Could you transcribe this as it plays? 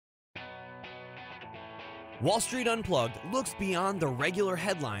Wall Street Unplugged looks beyond the regular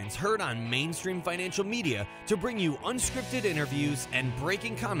headlines heard on mainstream financial media to bring you unscripted interviews and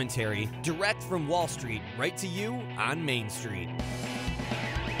breaking commentary direct from Wall Street right to you on Main Street.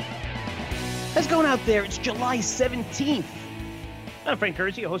 How's it going out there? It's July 17th. I'm Frank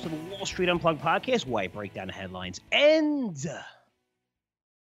Curzio, host of the Wall Street Unplugged podcast, where I break down the headlines and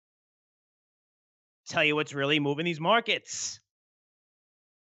tell you what's really moving these markets.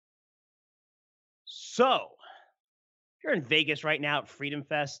 So, if you're in Vegas right now at Freedom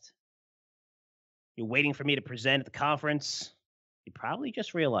Fest, you're waiting for me to present at the conference, you probably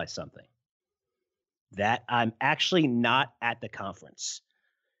just realized something. That I'm actually not at the conference.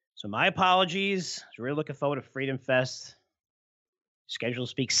 So my apologies. I was really looking forward to Freedom Fest. Scheduled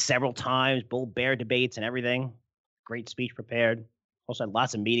to speak several times, bull bear debates and everything. Great speech prepared. Also had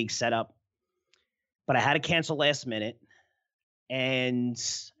lots of meetings set up. But I had to cancel last minute. And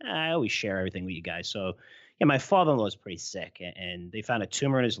I always share everything with you guys. So, yeah, my father-in-law is pretty sick. And they found a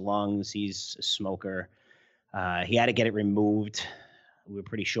tumor in his lungs. He's a smoker. He had to get it removed. We were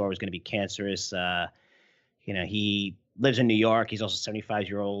pretty sure it was going to be cancerous. He lives in New York. He's also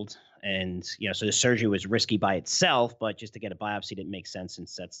 75-year-old. And, so the surgery was risky by itself, but just to get a biopsy didn't make sense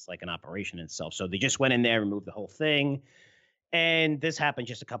since that's like an operation in itself. So they just went in there, removed the whole thing. And this happened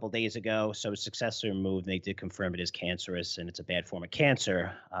just a couple of days ago. So it's successfully removed. And they did confirm it is cancerous and it's a bad form of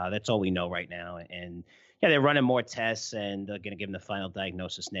cancer. That's all we know right now. And yeah, they're running more tests and they're going to give him the final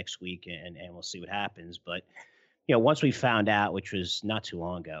diagnosis next week and we'll see what happens. But, once we found out, which was not too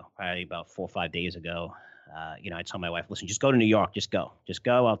long ago, probably about 4 or 5 days ago, I told my wife, listen, just go to New York. Just go.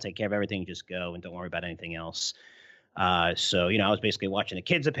 I'll take care of everything. Just go and don't worry about anything else. I was basically watching the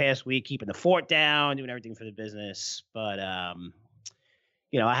kids the past week, keeping the fort down, doing everything for the business. But, I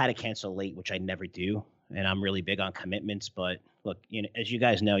had to cancel late, which I never do. And I'm really big on commitments. But look, as you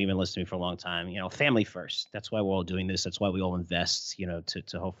guys know, you've been listening to me for a long time, family first. That's why we're all doing this. That's why we all invest,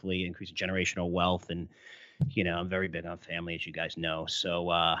 to hopefully increase generational wealth. And, I'm very big on family, as you guys know. So,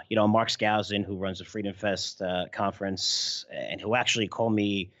 Mark Skousen, who runs the Freedom Fest conference and who actually called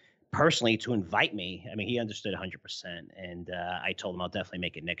me personally to invite me. I mean, he understood 100%. And I told him I'll definitely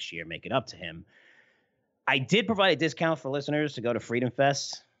make it next year, make it up to him. I did provide a discount for listeners to go to Freedom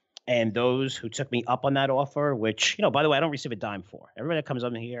Fest. And those who took me up on that offer, which, by the way, I don't receive a dime for. Everybody that comes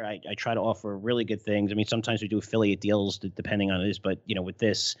up in here, I try to offer really good things. I mean, sometimes we do affiliate deals depending on this. But, with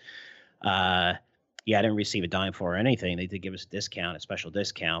this, I didn't receive a dime for or anything. They did give us a discount, a special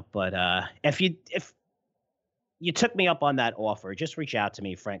discount. But if you took me up on that offer, just reach out to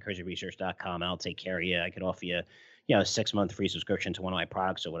me, frankcurzioresearch.com. I'll take care of you. I could offer you, a 6-month free subscription to one of my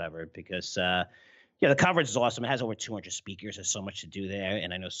products or whatever, because, the conference is awesome. It has over 200 speakers. There's so much to do there.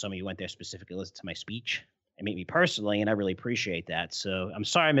 And I know some of you went there specifically to listen to my speech and meet me personally, and I really appreciate that. So I'm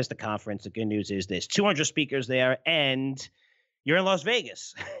sorry I missed the conference. The good news is there's 200 speakers there, and you're in Las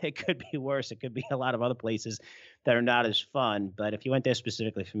Vegas. It could be worse. It could be a lot of other places that are not as fun. But if you went there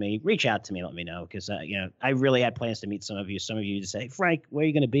specifically for me, reach out to me and let me know. Because, I really had plans to meet some of you. Some of you to say, Frank, where are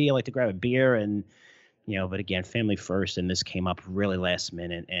you going to be? I like to grab a beer. And, but again, family first. And this came up really last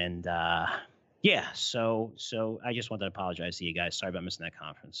minute. And, so I just wanted to apologize to you guys. Sorry about missing that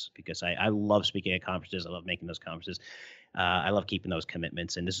conference because I love speaking at conferences. I love making those conferences. I love keeping those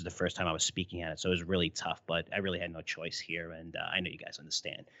commitments. And this is the first time I was speaking at it. So it was really tough, but I really had no choice here. And I know you guys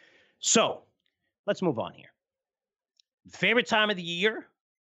understand. So let's move on here. Favorite time of the year?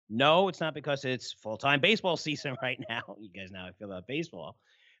 No, it's not because it's full-time baseball season right now. You guys know how I feel about baseball.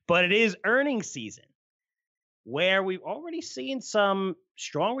 But it is earnings season, where we've already seen some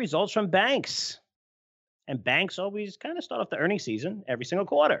strong results from banks. And banks always kind of start off the earnings season every single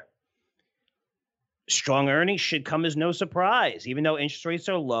quarter. Strong earnings should come as no surprise, even though interest rates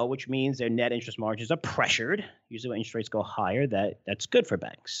are low, which means their net interest margins are pressured. Usually when interest rates go higher, that's good for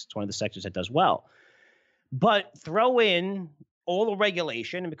banks. It's one of the sectors that does well. But throw in all the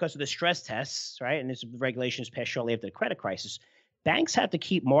regulation, and because of the stress tests, right, and this regulation is passed shortly after the credit crisis, banks have to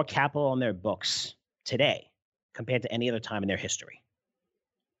keep more capital on their books today compared to any other time in their history.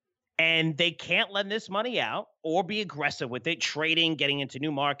 And they can't lend this money out or be aggressive with it, trading, getting into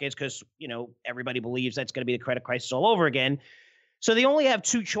new markets, because, everybody believes that's going to be the credit crisis all over again. So they only have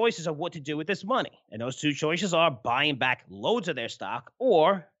two choices of what to do with this money. And those two choices are buying back loads of their stock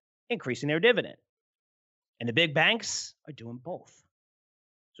or increasing their dividend. And the big banks are doing both.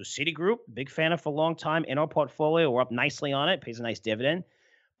 So Citigroup, big fan of for a long time in our portfolio. We're up nicely on it, pays a nice dividend.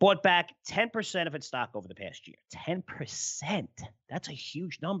 Bought back 10% of its stock over the past year. 10%. That's a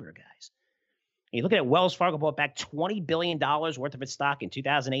huge number, guys. And you look at Wells Fargo bought back $20 billion worth of its stock in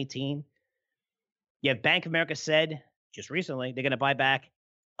 2018. Yet Bank of America said just recently they're going to buy back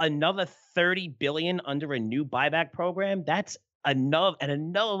another $30 billion under a new buyback program. That's another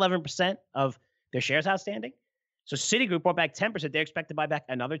 11% of their shares outstanding. So Citigroup bought back 10%. They expect to buy back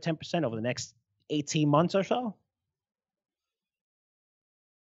another 10% over the next 18 months or so.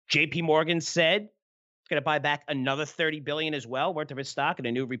 JP Morgan said it's going to buy back another $30 billion as well worth of its stock in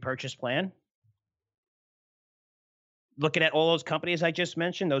a new repurchase plan. Looking at all those companies I just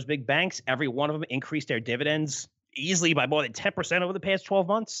mentioned, those big banks, every one of them increased their dividends easily by more than 10% over the past 12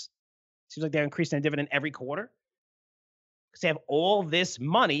 months. Seems like they're increasing their dividend every quarter. Because they have all this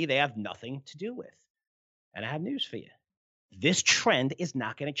money they have nothing to do with. And I have news for you. This trend is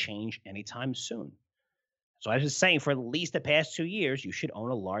not going to change anytime soon. So I was just saying, for at least the past 2 years, you should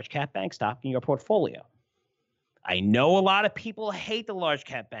own a large cap bank stock in your portfolio. I know a lot of people hate the large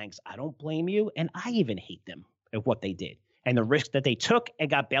cap banks. I don't blame you, and I even hate them of what they did and the risk that they took and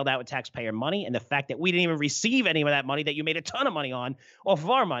got bailed out with taxpayer money, and the fact that we didn't even receive any of that money that you made a ton of money on off of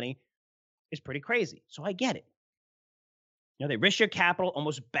our money is pretty crazy. So I get it. You know, they risk your capital,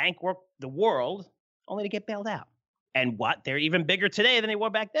 almost bankrupt the world, only to get bailed out. And what? They're even bigger today than they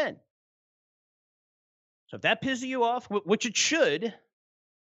were back then. So if that pisses you off, which it should,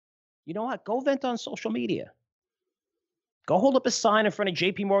 you know what? Go vent on social media. Go hold up a sign in front of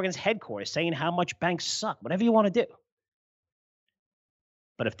JP Morgan's headquarters saying how much banks suck, whatever you want to do.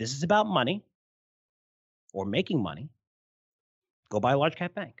 But if this is about money or making money, go buy a large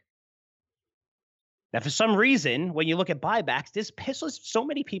cap bank. Now, for some reason, when you look at buybacks, this pisses so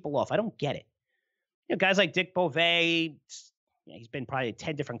many people off. I don't get it. You know, guys like Dick Beauvais, he's been probably at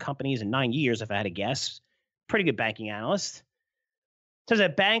 10 different companies in 9 years, if I had to guess. Pretty good banking analyst. Says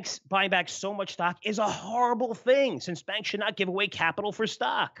that banks buying back so much stock is a horrible thing, since banks should not give away capital for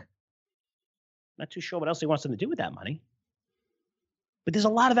stock. Not too sure what else he wants them to do with that money. But there's a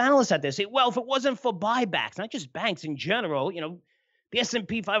lot of analysts out there say, well, if it wasn't for buybacks, not just banks in general, you know, the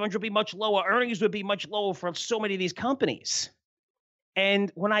S&P 500 would be much lower. Earnings would be much lower for so many of these companies.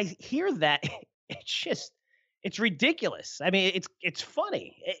 And when I hear that, it's ridiculous. I mean, it's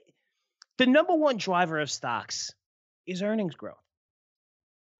funny. The number one driver of stocks is earnings growth.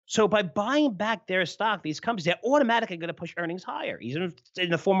 So by buying back their stock, these companies, they're automatically going to push earnings higher, even in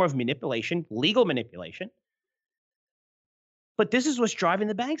the form of manipulation, legal manipulation. But this is what's driving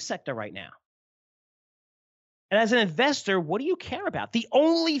the bank sector right now. And as an investor, what do you care about? The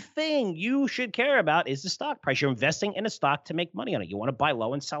only thing you should care about is the stock price. You're investing in a stock to make money on it. You want to buy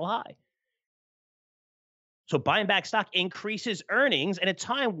low and sell high. So buying back stock increases earnings at a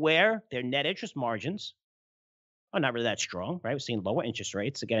time where their net interest margins are not really that strong, right? We're seeing lower interest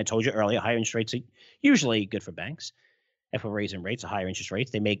rates. Again, I told you earlier, higher interest rates are usually good for banks. If we're raising rates, higher interest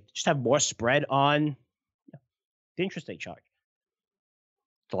rates, they just have more spread on the interest they charge.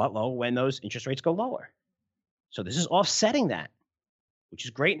 It's a lot lower when those interest rates go lower. So this is offsetting that, which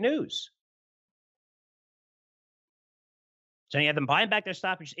is great news. So you have them buying back their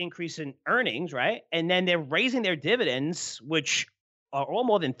stock, which is increasing earnings, right? And then they're raising their dividends, which are all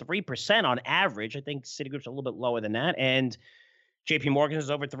more than 3% on average. I think Citigroup's a little bit lower than that. And JP Morgan is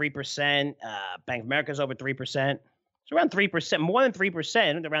over 3%. Bank of America is over 3%. It's around 3%, more than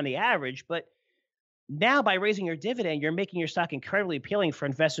 3% around the average. But now by raising your dividend, you're making your stock incredibly appealing for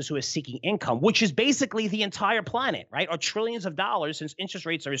investors who are seeking income, which is basically the entire planet, right? Or trillions of dollars, since interest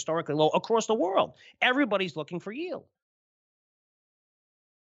rates are historically low across the world. Everybody's looking for yield.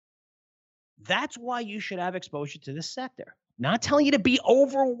 That's why you should have exposure to this sector. Not telling you to be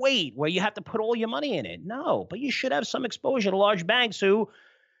overweight where you have to put all your money in it. No, but you should have some exposure to large banks who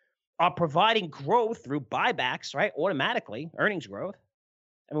are providing growth through buybacks, right? Automatically, earnings growth.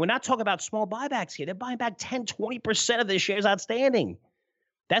 I mean, we're not talking about small buybacks here. They're buying back 10, 20% of their shares outstanding.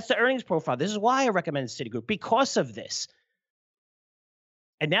 That's the earnings profile. This is why I recommend Citigroup, because of this.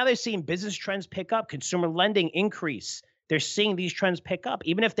 And now they're seeing business trends pick up, consumer lending increase. They're seeing these trends pick up.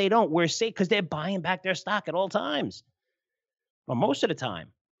 Even if they don't, we're safe because they're buying back their stock at all times. Or most of the time,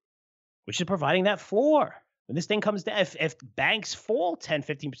 which is providing that floor. When this thing comes down, if banks fall 10,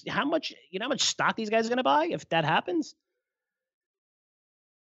 15%, how much stock these guys are going to buy if that happens?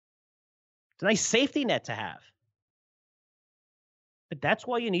 It's a nice safety net to have. But that's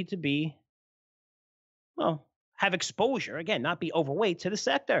why you need to have exposure, again, not be overweight to the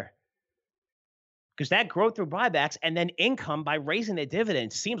sector. Because that growth through buybacks and then income by raising their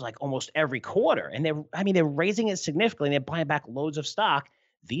dividends seems like almost every quarter. And they're raising it significantly and they're buying back loads of stock.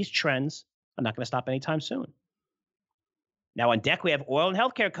 These trends are not going to stop anytime soon. Now on deck, we have oil and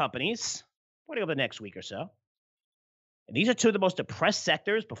healthcare companies. What do you over the next week or so? And these are two of the most depressed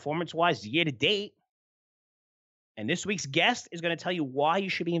sectors, performance-wise, year to date. And this week's guest is going to tell you why you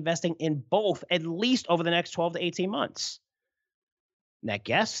should be investing in both, at least over the next 12 to 18 months. And that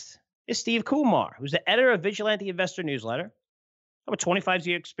guest is Steve Koomar, who's the editor of Vigilante Investor newsletter. Over 25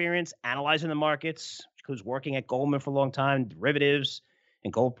 year experience analyzing the markets, who's working at Goldman for a long time, derivatives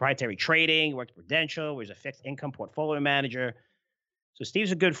and gold proprietary trading. He worked at Prudential, where he's a fixed income portfolio manager. So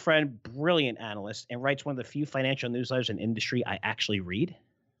Steve's a good friend, brilliant analyst, and writes one of the few financial newsletters in industry I actually read.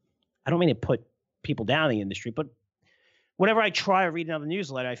 I don't mean to put people down in the industry, but whenever I try to read another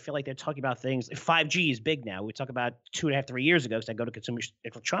newsletter, I feel like they're talking about things. 5G is big now. We talk about 2.5, 3 years ago, because I go to Consumer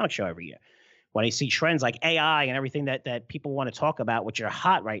Electronics Show every year. When I see trends like AI and everything that people want to talk about, which are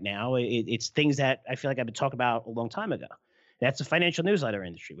hot right now, it's things that I feel like I've been talking about a long time ago. That's the financial newsletter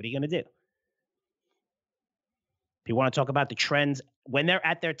industry. What are you going to do? If you want to talk about the trends when they're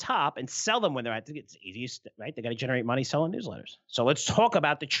at their top and sell them when they're at it's easiest, right? They got to generate money selling newsletters. So let's talk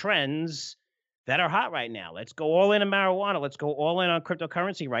about the trends that are hot right now. Let's go all in on marijuana. Let's go all in on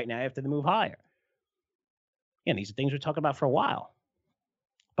cryptocurrency right now after the move higher. Yeah, these are things we're talking about for a while.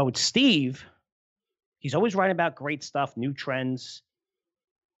 But with Steve, he's always writing about great stuff, new trends.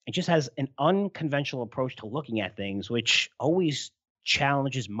 It just has an unconventional approach to looking at things, which always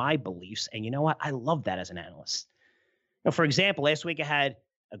challenges my beliefs. And you know what? I love that as an analyst. Now, for example, last week I had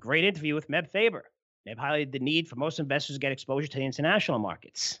a great interview with Meb Faber. Meb highlighted the need for most investors to get exposure to the international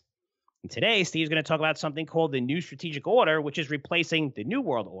markets. And today, Steve's going to talk about something called the New Strategic Order, which is replacing the New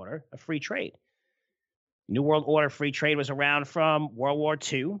World Order of free trade. New World Order free trade was around from World War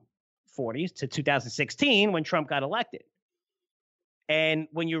II, 40s, to 2016 when Trump got elected. And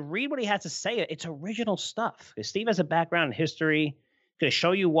when you read what he has to say, it's original stuff. Because Steve has a background in history, going to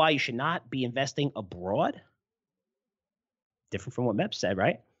show you why you should not be investing abroad. Different from what Meb said,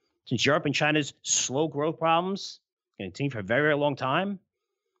 right? Since Europe and China's slow growth problems going to continue for a very, very long time,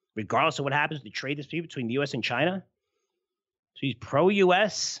 regardless of what happens with the trade dispute between the U.S. and China. So he's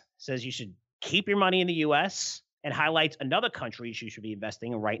pro-U.S., says you should keep your money in the U.S., and highlights another country you should be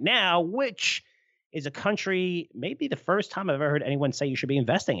investing in right now, which is a country maybe the first time I've ever heard anyone say you should be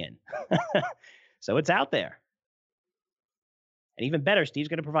investing in. So it's out there. And even better, Steve's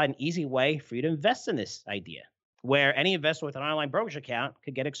going to provide an easy way for you to invest in this idea, where any investor with an online brokerage account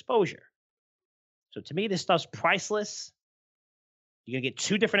could get exposure. So to me, this stuff's priceless. You're going to get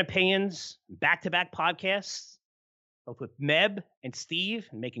two different opinions, back-to-back podcasts, both with Meb and Steve,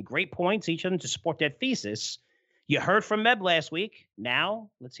 making great points, each of them to support their thesis. You heard from Meb last week. Now,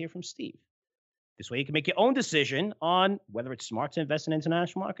 let's hear from Steve. This way you can make your own decision on whether it's smart to invest in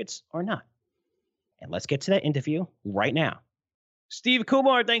international markets or not. And let's get to that interview right now. Steve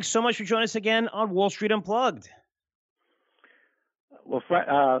Koomar, thanks so much for joining us again on Wall Street Unplugged. Well,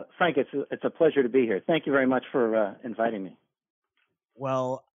 Frank, it's a pleasure to be here. Thank you very much for inviting me.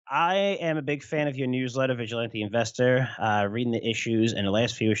 Well, I am a big fan of your newsletter, Vigilante Investor. Reading the issues and the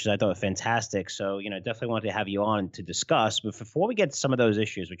last few issues I thought were fantastic. So, definitely wanted to have you on to discuss. But before we get to some of those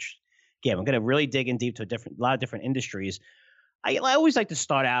issues, which, again, we're going to really dig in deep to a lot of different industries, I always like to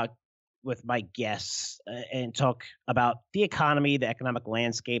start out with my guests and talk about the economy, the economic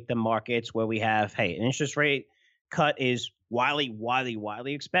landscape, the markets, where we have, hey, an interest rate cut is widely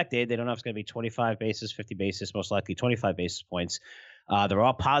expected. They don't know if it's going to be 25 basis, 50 basis, most likely 25 basis points. There are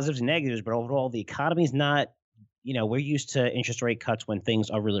all positives and negatives, but overall, the economy is not, we're used to interest rate cuts when things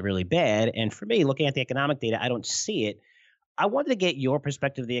are really, really bad. And for me, looking at the economic data, I don't see it. I wanted to get your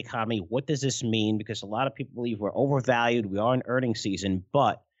perspective of the economy. What does this mean? Because a lot of people believe we're overvalued. We are in earnings season,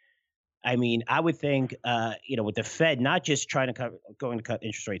 but I mean, I would think, with the Fed not just going to cut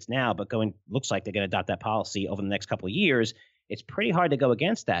interest rates now, but looks like they're going to adopt that policy over the next couple of years. It's pretty hard to go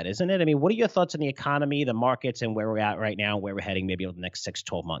against that, isn't it? I mean, what are your thoughts on the economy, the markets, and where we're at right now, where we're heading maybe over the next 6,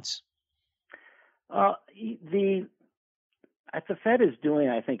 12 months? The Fed is doing,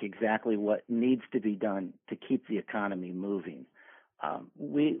 I think, exactly what needs to be done to keep the economy moving.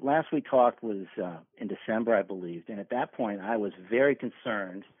 Last we talked was in December, I believe, and at that point, I was very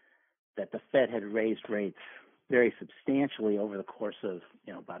concerned that the Fed had raised rates very substantially over the course of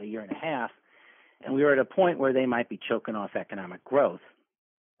about a year and a half, and we were at a point where they might be choking off economic growth.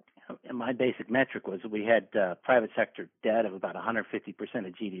 And my basic metric was we had private sector debt of about 150%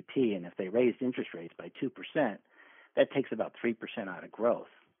 of GDP, and if they raised interest rates by 2%, that takes about 3% out of growth.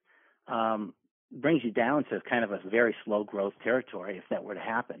 Brings you down to kind of a very slow growth territory if that were to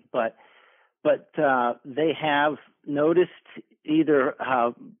happen. But they have noticed either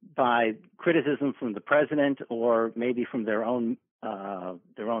by criticism from the president or maybe from their own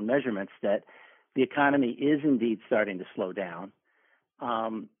measurements that the economy is indeed starting to slow down,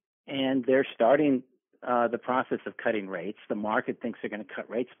 and they're starting the process of cutting rates. The market thinks they're going to cut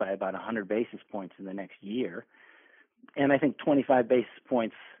rates by about 100 basis points in the next year, and I think 25 basis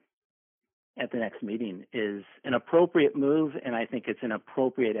points at the next meeting is an appropriate move, and I think it's an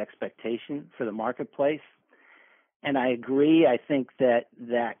appropriate expectation for the marketplace. And I agree. I think that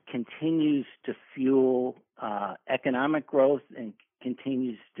continues to fuel economic growth and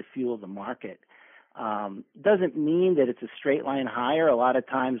continues to fuel the market. Doesn't mean that it's a straight line higher. A lot of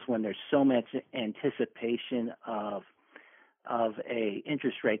times when there's so much anticipation of a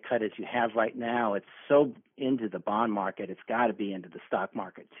interest rate cut as you have right now, it's so into the bond market, it's got to be into the stock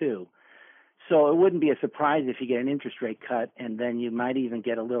market too. So it wouldn't be a surprise if you get an interest rate cut, and then you might even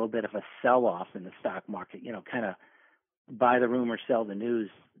get a little bit of a sell-off in the stock market, kind of buy the rumor, sell the news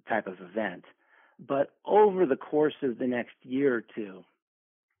type of event. But over the course of the next year or two,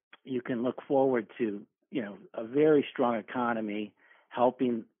 you can look forward to, a very strong economy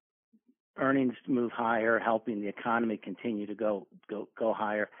helping earnings move higher, helping the economy continue to go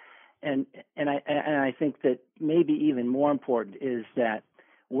higher. And I think that maybe even more important is that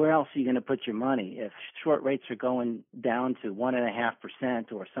where else are you going to put your money? If short rates are going down to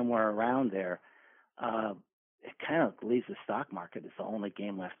 1.5% or somewhere around there, it kind of leaves the stock market as the only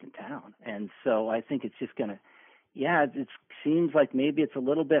game left in town. And so I think it's just going to, it seems like maybe it's a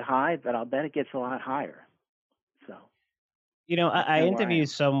little bit high, but I'll bet it gets a lot higher. So. I interviewed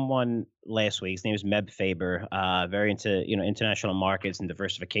someone last week. His name is Meb Faber, very into, international markets and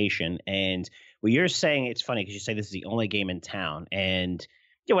diversification. And what you're saying, it's funny because you say this is the only game in town. And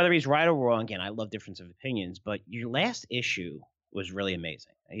whether he's right or wrong, again, I love difference of opinions, but your last issue was really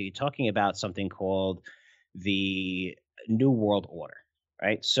amazing. You're talking about something called the New World Order,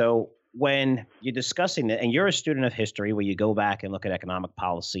 right? So when you're discussing that, and you're a student of history where you go back and look at economic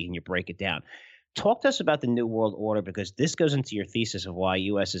policy and you break it down, talk to us about the New World Order, because this goes into your thesis of why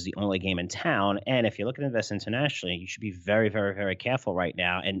U.S. is the only game in town. And if you're looking to invest internationally, you should be very, very, very careful right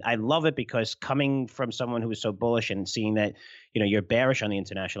now. And I love it because coming from someone who is so bullish and seeing that, you're bearish on the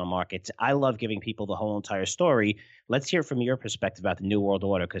international markets, I love giving people the whole entire story. Let's hear from your perspective about the New World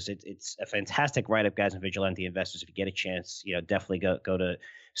Order, because it's a fantastic write-up, guys, and Vigilante Investors. If you get a chance, definitely go to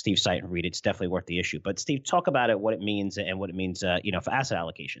Steve's site and read it. It's definitely worth the issue. But Steve, talk about it, what it means and what it means, for asset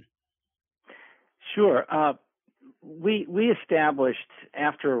allocation. Sure. We established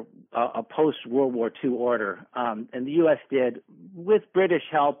after a post-World War II order, and the U.S. did, with British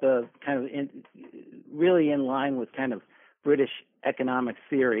help, really in line with kind of British economic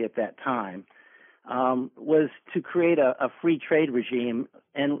theory at that time, was to create a free trade regime,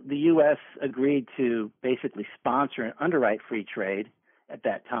 and the U.S. agreed to basically sponsor and underwrite free trade at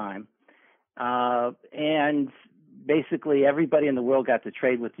that time. And basically everybody in the world got to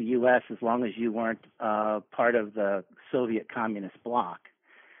trade with the U.S. as long as you weren't part of the Soviet communist bloc.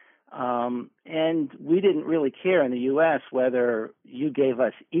 And we didn't really care in the U.S. whether you gave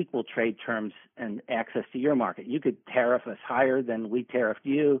us equal trade terms and access to your market. You could tariff us higher than we tariffed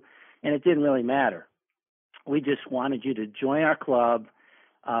you, and it didn't really matter. We just wanted you to join our club.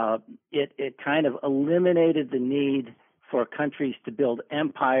 It kind of eliminated the need for countries to build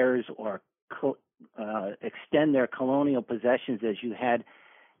empires or extend their colonial possessions as you had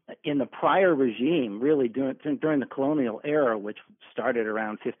in the prior regime, really during the colonial era, which started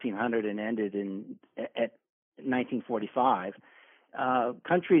around 1500 and ended at 1945.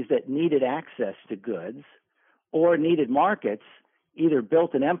 Countries that needed access to goods or needed markets either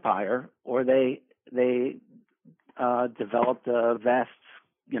built an empire or they developed a vast,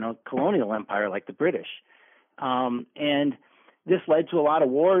 colonial empire like the British. And this led to a lot of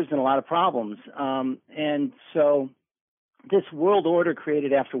wars and a lot of problems. And so this world order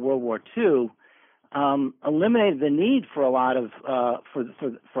created after World War II eliminated the need for a lot of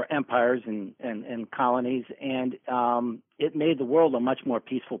for empires and colonies, and it made the world a much more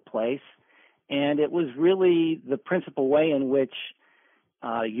peaceful place. And it was really the principal way in which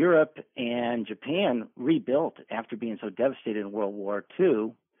Europe and Japan rebuilt after being so devastated in World War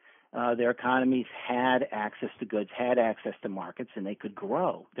II. Their economies had access to goods, had access to markets, and they could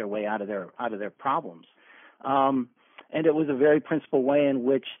grow their way out of their problems. And it was a very principal way in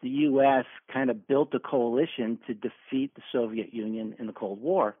which the U.S. kind of built a coalition to defeat the Soviet Union in the Cold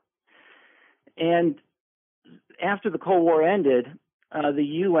War. And after the Cold War ended, the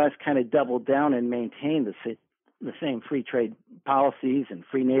U.S. kind of doubled down and maintained the same free trade policies and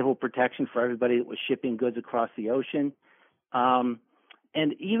free naval protection for everybody that was shipping goods across the ocean.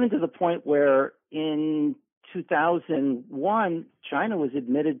 And even to the point where in 2001, China was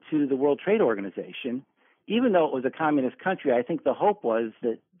admitted to the World Trade Organization. Even though it was a communist country, I think the hope was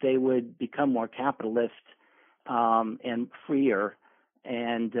that they would become more capitalist and freer,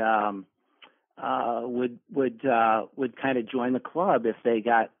 and would kind of join the club if they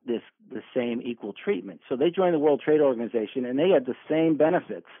got the same equal treatment. So they joined the World Trade Organization, and they had the same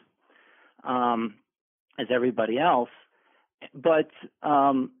benefits as everybody else. But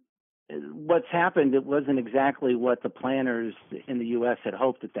what's happened, it wasn't exactly what the planners in the U.S. had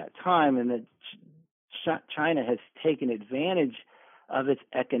hoped at that time, and that China has taken advantage of its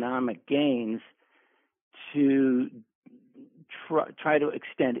economic gains to try to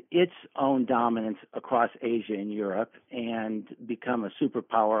extend its own dominance across Asia and Europe and become a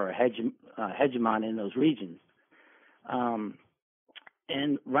superpower or hegemon in those regions.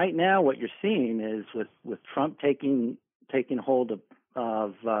 And right now, what you're seeing is with Trump taking hold of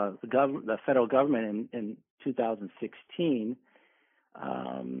the federal government in 2016,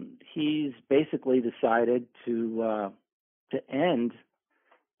 he's basically decided to end,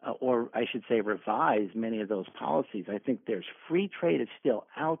 or I should say revise, many of those policies. I think there's free trade is still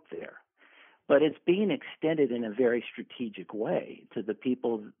out there, but it's being extended in a very strategic way to the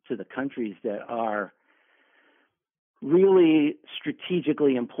people, to the countries that are really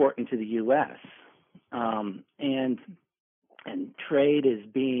strategically important to the U.S. And trade is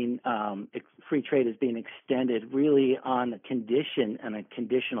being free trade is being extended really on a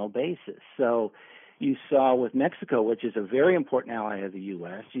conditional basis. So you saw with Mexico, which is a very important ally of the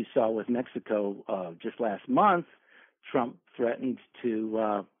U.S. You saw with Mexico just last month, Trump threatened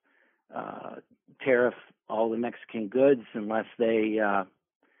to tariff all the Mexican goods unless they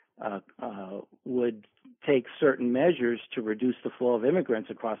would take certain measures to reduce the flow of immigrants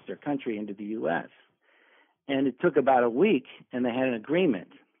across their country into the U.S. And it took about a week, and they had an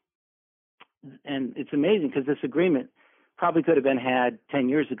agreement. And it's amazing because this agreement probably could have been had 10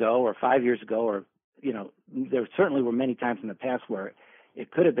 years ago or 5 years ago, or, there certainly were many times in the past where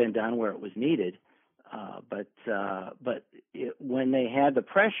it could have been done where it was needed. But when they had the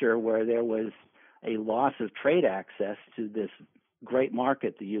pressure where there was a loss of trade access to this great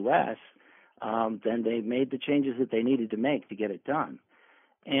market, the U.S., then they made the changes that they needed to make to get it done.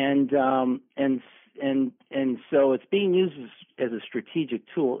 And so it's being used as a strategic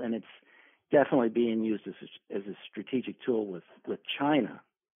tool, and it's definitely being used as a strategic tool with China.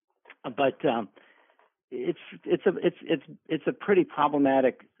 But it's a pretty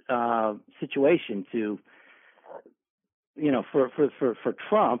problematic situation to, for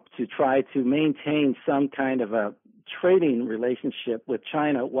Trump to try to maintain some kind of a trading relationship with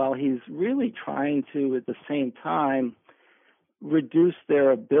China while he's really trying to, at the same time, reduce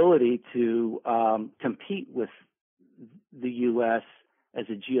their ability to compete with the U.S. as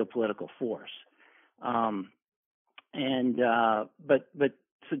a geopolitical force. But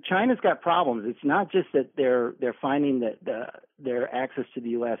so China's got problems. It's not just that they're finding that their access to the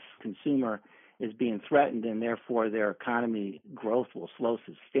U.S. consumer is being threatened, and therefore their economy growth will slow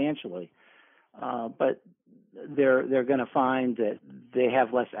substantially. But they're going to find that they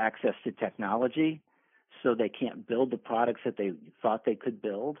have less access to technology, so they can't build the products that they thought they could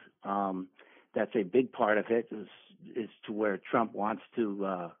build. That's a big part of it, is to where Trump wants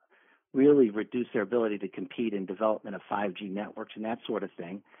to really reduce their ability to compete in development of 5G networks and that sort of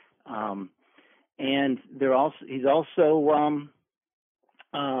thing. And he's also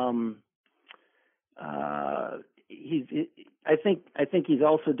I think he's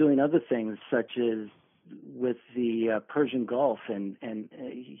also doing other things, such as with the Persian Gulf, and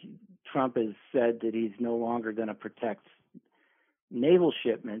Trump has said that he's no longer going to protect naval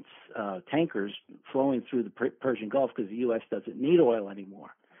shipments, tankers flowing through the Persian Gulf because the U.S. doesn't need oil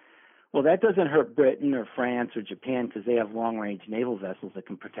anymore. Well, that doesn't hurt Britain or France or Japan because they have long-range naval vessels that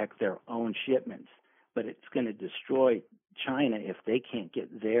can protect their own shipments. But it's going to destroy China if they can't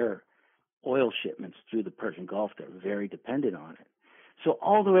get their oil shipments through the Persian Gulf. They're very dependent on it. So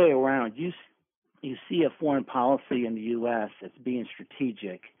all the way around, you see a foreign policy in the U.S. that's being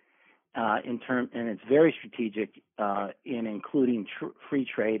strategic and it's very strategic in including free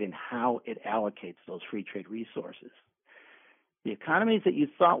trade and how it allocates those free trade resources. The economies that you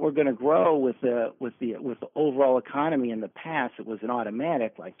thought were going to grow with the overall economy in the past, it was an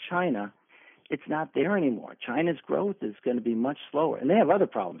automatic, like China. It's not there anymore. China's growth is going to be much slower, and they have other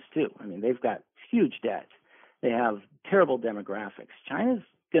problems too. I mean, they've got huge debt. They have terrible demographics. China's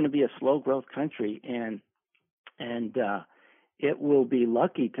going to be a slow growth country, and it will be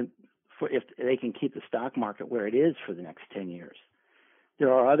lucky if they can keep the stock market where it is for the next 10 years.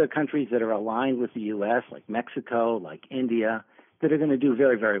 There are other countries that are aligned with the U.S., like Mexico, like India, that are going to do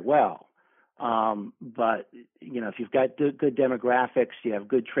very, very well. But, if you've got good demographics, you have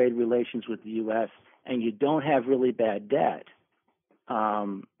good trade relations with the U.S., and you don't have really bad debt,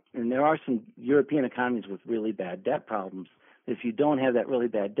 and there are some European economies with really bad debt problems. If you don't have that really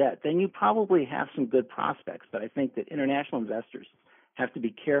bad debt, then you probably have some good prospects. But I think that international investors have to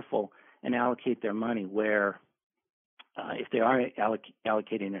be careful and allocate their money where if they are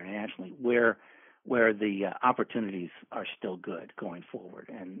allocating internationally, where the opportunities are still good going forward.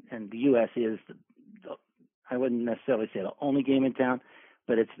 And the U.S. is I wouldn't necessarily say the only game in town,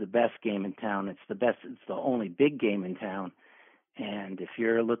 but it's the best game in town. It's the only big game in town. And if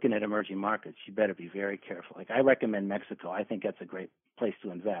you're looking at emerging markets, you better be very careful. Like, I recommend Mexico. I think that's a great place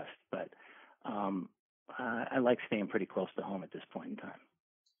to invest. But I like staying pretty close to home at this point in time.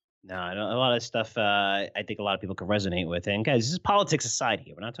 No, I don't, a lot of stuff I think a lot of people can resonate with. And guys, this is politics aside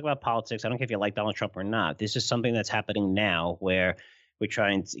here. We're not talking about politics. I don't care if you like Donald Trump or not. This is something that's happening now where we're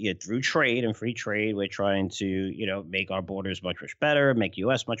trying to, through trade and free trade, we're trying to, make our borders much, much better, make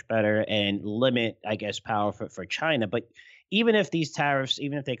U.S. much better, and limit, I guess, power for China. But even if these tariffs,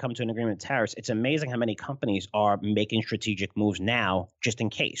 even if they come to an agreement with tariffs, it's amazing how many companies are making strategic moves now just in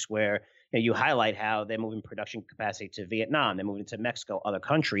case, where you highlight how they're moving production capacity to Vietnam, they're moving to Mexico, other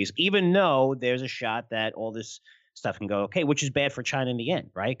countries, even though there's a shot that all this stuff can go okay, which is bad for China in the end,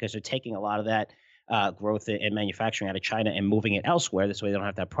 right? Because they're taking a lot of that growth in manufacturing out of China and moving it elsewhere. This way they don't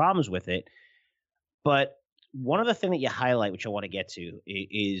have to have problems with it. But one other thing that you highlight, which I want to get to,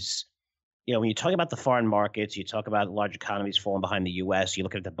 is when you talk about the foreign markets, you talk about large economies falling behind the U.S., you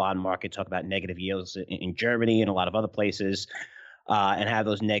look at the bond market, talk about negative yields in Germany and a lot of other places. And have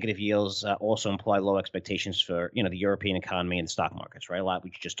those negative yields also imply low expectations for the European economy and stock markets, right? A lot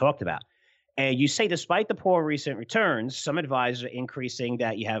which you just talked about. And you say, despite the poor recent returns, some advisors are increasing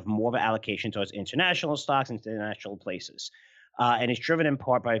that you have more of an allocation towards international stocks and international places. And it's driven in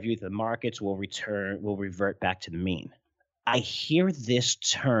part by a view that the markets will revert back to the mean. I hear this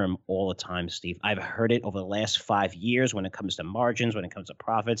term all the time, Steve. I've heard it over the last 5 years when it comes to margins, when it comes to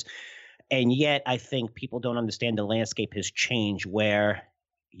profits. And yet I think people don't understand the landscape has changed, where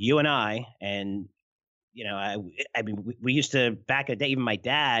you and I, and, I mean, we used to, back in the day, even my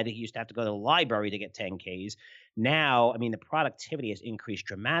dad, he used to have to go to the library to get 10Ks. Now, I mean, the productivity has increased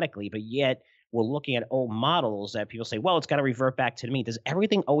dramatically, but yet we're looking at old models that people say, well, it's got to revert back to the mean. Does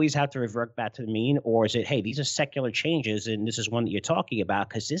everything always have to revert back to the mean? Or is it, hey, these are secular changes and this is one that you're talking about?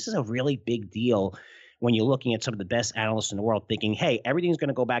 Because this is a really big deal when you're looking at some of the best analysts in the world thinking, hey, everything's going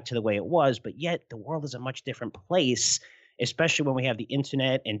to go back to the way it was, but yet the world is a much different place, especially when we have the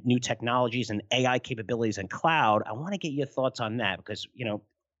internet and new technologies and AI capabilities and cloud. I want to get your thoughts on that because,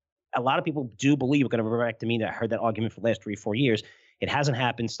 a lot of people do believe we're going to revert back to mean. I heard that argument for the last 3 or 4 years. It hasn't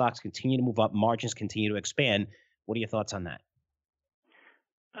happened. Stocks continue to move up. Margins continue to expand. What are your thoughts on that?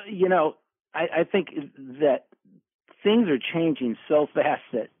 I think that things are changing so fast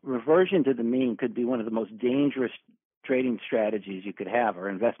that reversion to the mean could be one of the most dangerous trading strategies you could have, or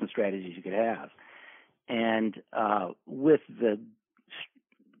investment strategies you could have. And with the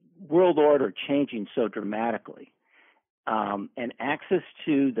world order changing so dramatically, and access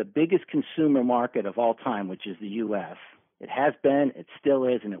to the biggest consumer market of all time, which is the U.S., it has been, it still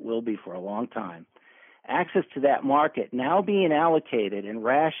is, and it will be for a long time. Access to that market now being allocated and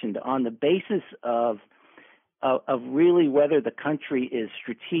rationed on the basis of really whether the country is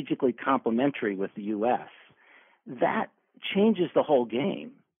strategically complementary with the U.S., that changes the whole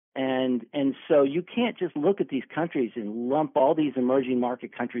game. And so you can't just look at these countries and lump all these emerging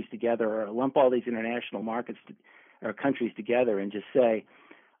market countries together, or lump all these international markets or countries together and just say,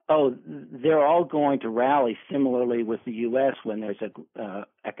 oh, they're all going to rally similarly with the U.S. when there's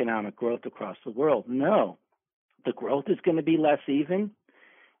economic growth across the world. No, the growth is going to be less even,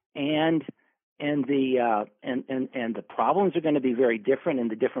 and the problems are going to be very different in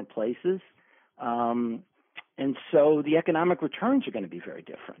the different places, and so the economic returns are going to be very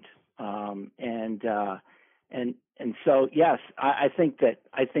different. And so yes, I think that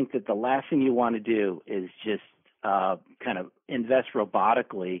the last thing you want to do is just kind of invest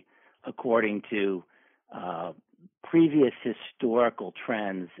robotically according to previous historical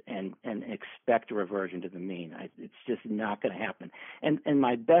trends and expect a reversion to the mean. It's just not going to happen. And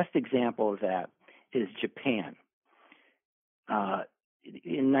my best example of that is Japan.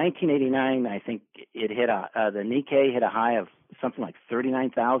 In 1989, I think it hit the Nikkei hit a high of something like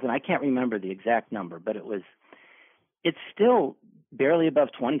 39,000. I can't remember the exact number, but it's still barely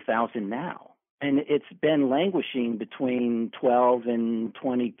above 20,000 now. And it's been languishing between 12 and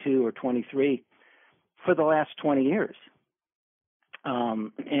 22 or 23 for the last 20 years.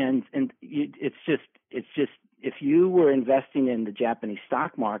 It's just if you were investing in the Japanese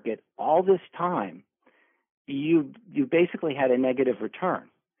stock market all this time, you basically had a negative return.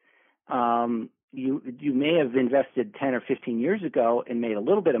 You may have invested 10 or 15 years ago and made a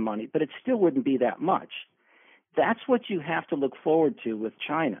little bit of money, but it still wouldn't be that much. That's what you have to look forward to with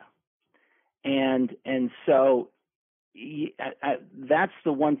China. And so that's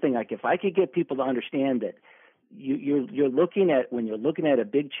the one thing, like if I could get people to understand that you're looking at, when you're looking at a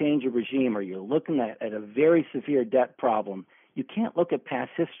big change of regime, or you're looking at a very severe debt problem, you can't look at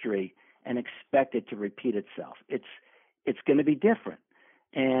past history and expect it to repeat itself. It's going to be different,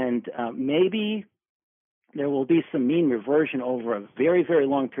 and maybe there will be some mean reversion over a very, very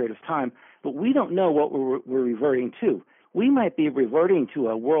long period of time, but we don't know what we're reverting to. We might be reverting to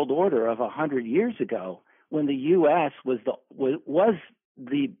a world order of 100 years ago, when the U.S. was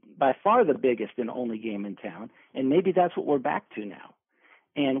by far the biggest and only game in town, and maybe that's what we're back to now.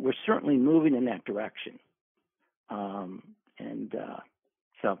 And we're certainly moving in that direction.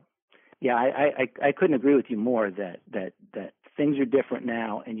 So, yeah, I couldn't agree with you more that things are different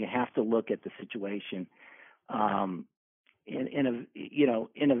now, and you have to look at the situation in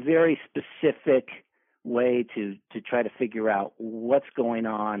a very specific way to try to figure out what's going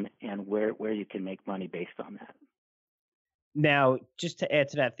on and where you can make money based on that. Now, just to add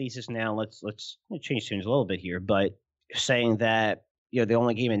to that thesis, now let's change things a little bit here, but saying that the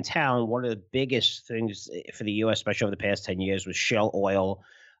only game in town, one of the biggest things for the U.S., especially over the past 10 years, was shale oil,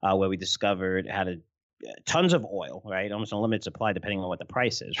 where we discovered how to tons of oil, right? Almost unlimited supply, depending on what the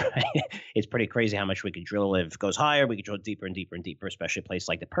price is, right? It's pretty crazy how much we could drill. If it goes higher, we could drill deeper and deeper and deeper, especially a place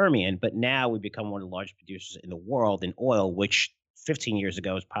like the Permian. But now we've become one of the largest producers in the world in oil, which 15 years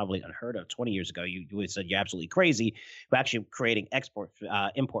ago was probably unheard of. 20 years ago, you would have said you're absolutely crazy. We're actually creating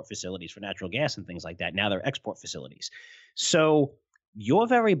import facilities for natural gas and things like that. Now they're export facilities. So you're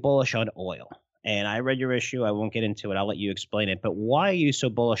very bullish on oil. And I read your issue. I won't get into it. I'll let you explain it. But why are you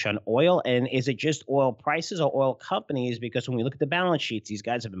so bullish on oil? And is it just oil prices or oil companies? Because when we look at the balance sheets, these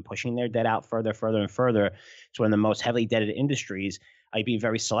guys have been pushing their debt out further and further. It's one of the most heavily debted industries. I'd be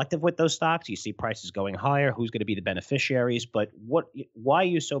very selective with those stocks. You see prices going higher. Who's going to be the beneficiaries? But why are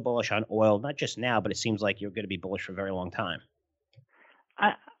you so bullish on oil? Not just now, but it seems like you're going to be bullish for a very long time.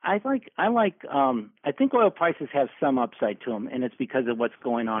 I think oil prices have some upside to them, and it's because of what's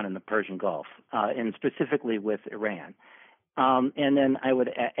going on in the Persian Gulf, and specifically with Iran. And then I would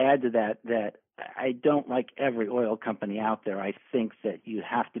add to that I don't like every oil company out there. I think that you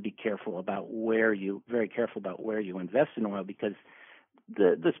have to be very careful about where you invest in oil, because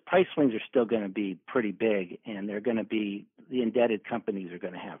the price swings are still going to be pretty big, and the indebted companies are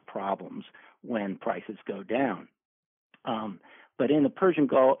going to have problems when prices go down. But in the Persian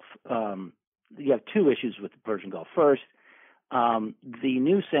Gulf, you have two issues with the Persian Gulf. First, the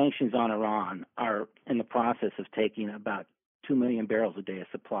new sanctions on Iran are in the process of taking about 2 million barrels a day of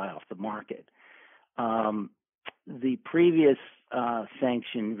supply off the market. The previous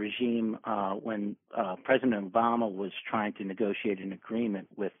sanction regime, when President Obama was trying to negotiate an agreement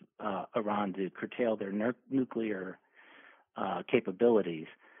with Iran to curtail their nuclear capabilities,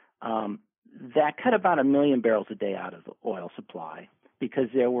 that cut about 1 million barrels a day out of the oil supply, because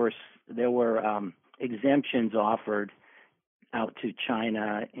there were exemptions offered out to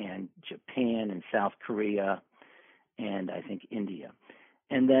China and Japan and South Korea and I think India.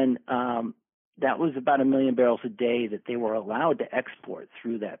 And then that was about 1 million barrels a day that they were allowed to export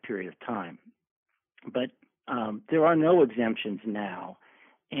through that period of time. But there are no exemptions now,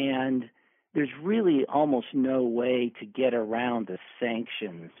 and there's really almost no way to get around the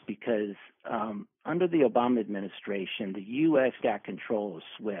sanctions, because under the Obama administration, the U.S. got control of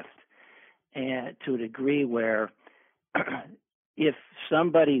SWIFT, and to a degree where if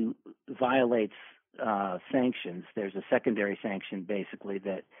somebody violates sanctions, there's a secondary sanction basically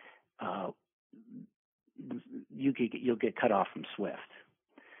that you'll get cut off from SWIFT.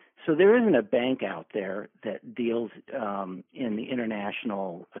 So there isn't a bank out there that deals in the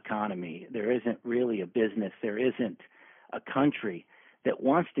international economy. There isn't really a business. There isn't a country that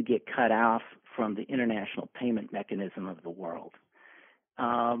wants to get cut off from the international payment mechanism of the world.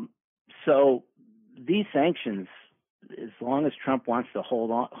 So these sanctions, as long as Trump wants to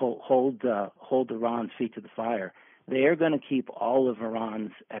hold Iran's feet to the fire, they are going to keep all of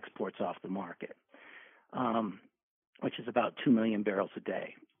Iran's exports off the market, which is about 2 million barrels a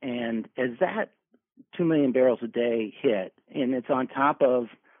day. And as that 2 million barrels a day hit, and it's on top of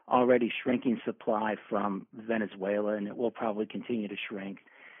already shrinking supply from Venezuela, and it will probably continue to shrink.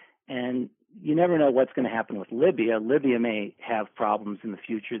 And you never know what's going to happen with Libya. Libya may have problems in the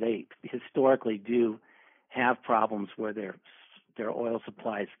future. They historically do have problems where their oil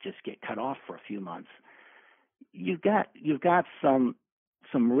supplies just get cut off for a few months. You've got some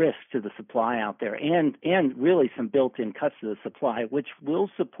risk to the supply out there, and really some built-in cuts to the supply, which will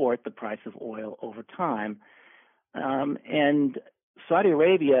support the price of oil over time. And Saudi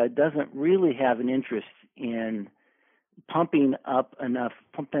Arabia doesn't really have an interest in pumping out enough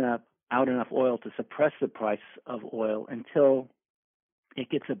oil to suppress the price of oil until it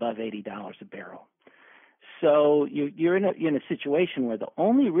gets above $80 a barrel. So you're in a situation where the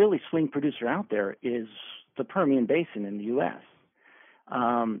only really swing producer out there is the Permian Basin in the U.S.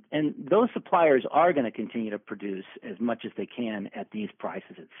 And those suppliers are going to continue to produce as much as they can at these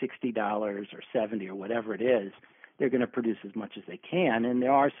prices, at $60 or $70 or whatever it is. They're going to produce as much as they can. And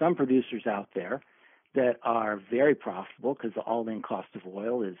there are some producers out there that are very profitable because the all-in cost of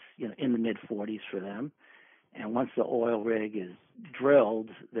oil is in the mid-40s for them. And once the oil rig is drilled,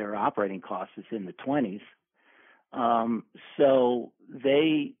 their operating cost is in the 20s. So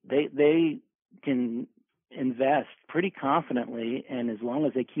they can invest pretty confidently, and as long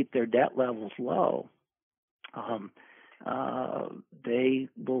as they keep their debt levels low, they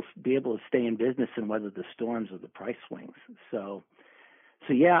will be able to stay in business and weather the storms of the price swings. So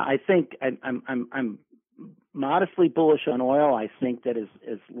yeah, I think I'm modestly bullish on oil. I think that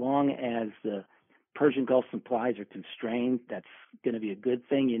as long as the Persian Gulf supplies are constrained, that's going to be a good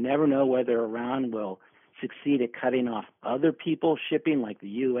thing. You never know whether Iran will succeed at cutting off other people's shipping, like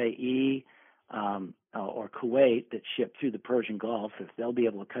the UAE or Kuwait that ship through the Persian Gulf. If they'll be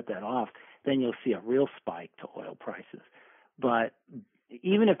able to cut that off, then you'll see a real spike to oil prices. But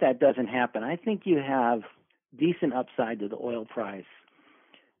even if that doesn't happen, I think you have decent upside to the oil price.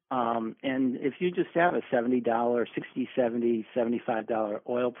 And if you just have a $70, $60, $70, $75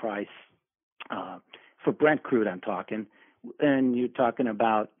 oil price for Brent crude, I'm talking, and you're talking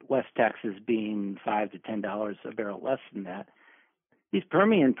about West Texas being $5 to $10 a barrel less than that. These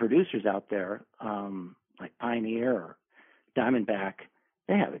Permian producers out there, like Pioneer or Diamondback,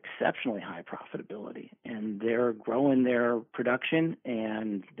 they have exceptionally high profitability, and they're growing their production,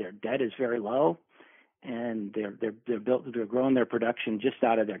 and their debt is very low, and they're growing their production just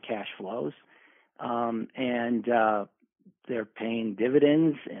out of their cash flows, and they're paying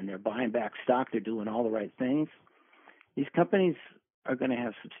dividends, and they're buying back stock. They're doing all the right things. These companies are going to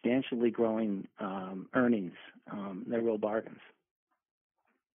have substantially growing earnings. They're real bargains.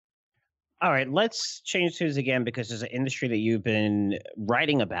 All right, let's change things again because there's an industry that you've been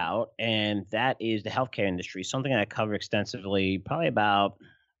writing about, and that is the healthcare industry, something I covered extensively probably about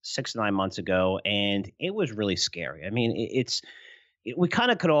 6 to 9 months ago, and it was really scary. I mean, we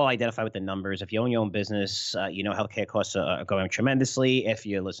kind of could all identify with the numbers. If you own your own business, healthcare costs are going tremendously. If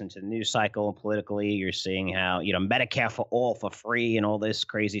you listen to the news cycle politically, you're seeing how, Medicare for all for free and all this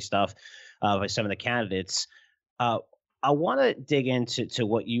crazy stuff by some of the candidates. I want to dig into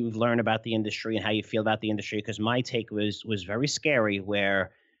what you've learned about the industry and how you feel about the industry, because my take was very scary, where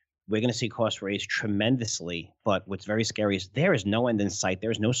we're going to see costs raise tremendously. But what's very scary is there is no end in sight.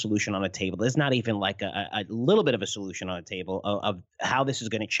 There's no solution on the table. There's not even like a little bit of a solution on the table of how this is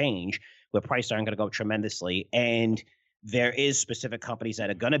going to change, where prices aren't going to go up tremendously. And there is specific companies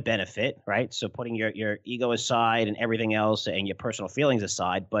that are going to benefit, right? So putting your ego aside and everything else and your personal feelings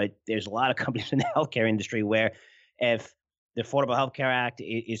aside, but there's a lot of companies in the healthcare industry where if the Affordable Health Care Act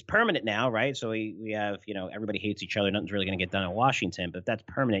is permanent now, right? So we have, everybody hates each other. Nothing's really going to get done in Washington. But if that's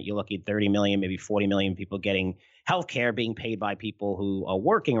permanent, you're looking at 30 million, maybe 40 million people getting health care being paid by people who are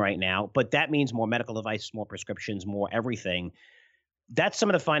working right now. But that means more medical devices, more prescriptions, more everything. That's some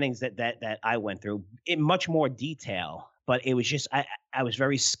of the findings that I went through in much more detail. But it was just, I was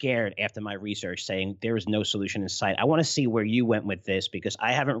very scared after my research, saying there is no solution in sight. I want to see where you went with this, because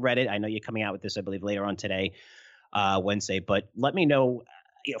I haven't read it. I know you're coming out with this, I believe, later on today. Wednesday, but let me know,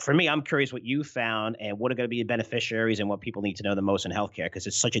 for me, I'm curious what you found and what are going to be the beneficiaries and what people need to know the most in healthcare, because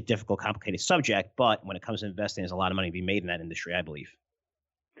it's such a difficult, complicated subject. But when it comes to investing, there's a lot of money to be made in that industry, I believe.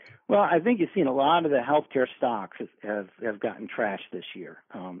 Well, I think you've seen a lot of the healthcare stocks have gotten trashed this year.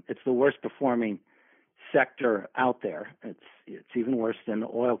 It's the worst performing sector out there. It's even worse than the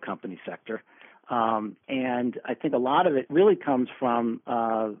oil company sector. And I think a lot of it really comes from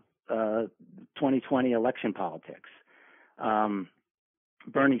 2020 election politics.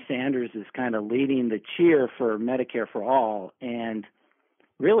 Bernie Sanders is kind of leading the cheer for Medicare for all, and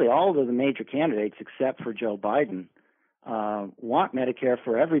really all of the major candidates except for Joe Biden want Medicare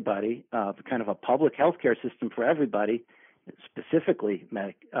for everybody, kind of a public health care system for everybody, specifically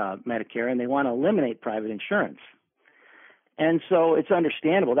Medicare, and they want to eliminate private insurance. And so it's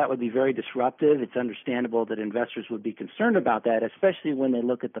understandable that would be very disruptive. It's understandable that investors would be concerned about that, especially when they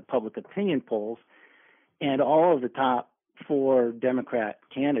look at the public opinion polls. And all of the top 4 Democrat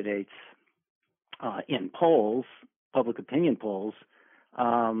candidates in polls, public opinion polls,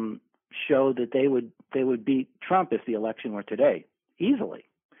 show that they would beat Trump if the election were today, easily.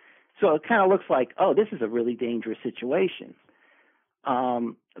 So it kind of looks like, oh, this is a really dangerous situation.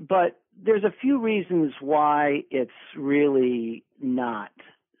 But there's a few reasons why it's really not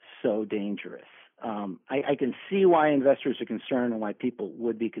so dangerous. I can see why investors are concerned and why people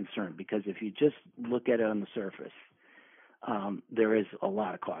would be concerned, because if you just look at it on the surface, there is a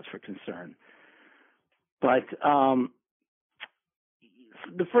lot of cause for concern. But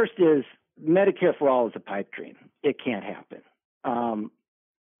the first is Medicare for all is a pipe dream. It can't happen.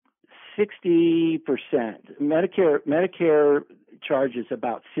 60% Medicare charges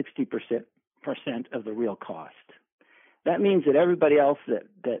about 60% of the real cost. That means that everybody else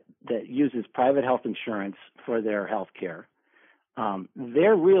that uses private health insurance for their health care,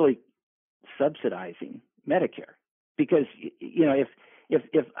 they're really subsidizing Medicare, because if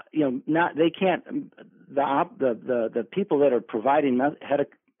not, they can't, the people that are providing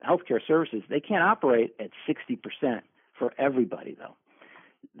healthcare services, they can't operate at 60% for everybody though.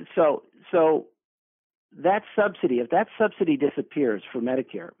 So that subsidy, if that subsidy disappears for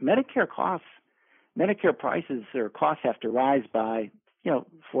Medicare prices or costs have to rise by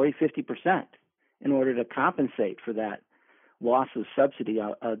 40-50% in order to compensate for that loss of subsidy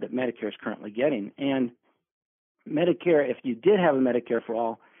that Medicare is currently getting. And Medicare, if you did have a Medicare for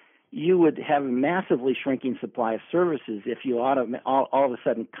all, you would have a massively shrinking supply of services if you all of a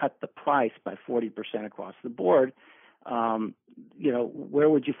sudden cut the price by 40% across the board. Where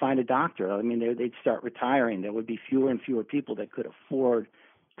would you find a doctor? I mean, they'd start retiring. There would be fewer and fewer people that could afford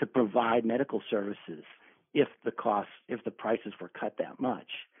to provide medical services if the prices were cut that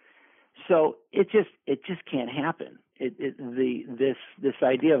much. So it just can't happen. This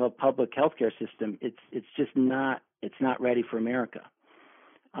idea of a public healthcare system, it's not ready for America,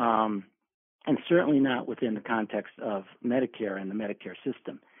 and certainly not within the context of Medicare and the Medicare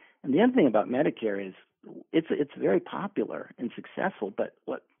system. And the other thing about Medicare is it's very popular and successful, but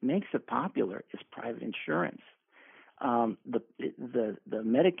what makes it popular is private insurance. The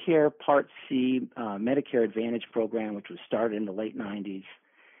Medicare Part C Medicare Advantage program, which was started in the late 90s,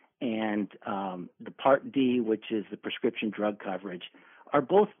 and the Part D, which is the prescription drug coverage, are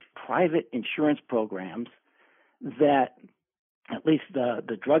both private insurance programs that, at least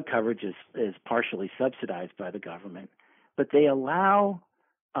the drug coverage is partially subsidized by the government, but they allow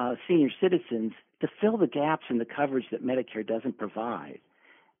senior citizens to fill the gaps in the coverage that Medicare doesn't provide.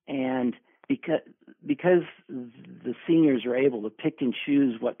 And because the seniors are able to pick and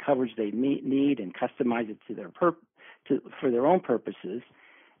choose what coverage they need and customize it for their own purposes,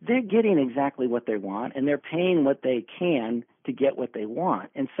 they're getting exactly what they want, and they're paying what they can to get what they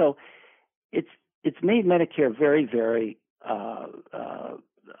want. And so it's made Medicare very, very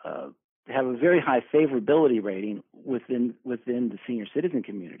have a very high favorability rating within the senior citizen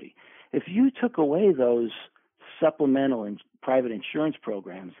community. If you took away those supplemental and private insurance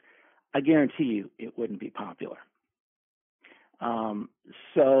programs, I guarantee you it wouldn't be popular.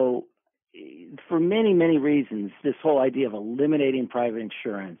 So for many, many reasons, this whole idea of eliminating private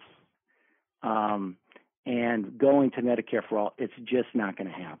insurance and going to Medicare for all, it's just not going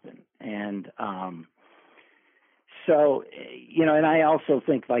to happen. And and I also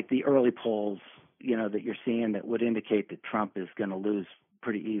think like the early polls, that you're seeing that would indicate that Trump is going to lose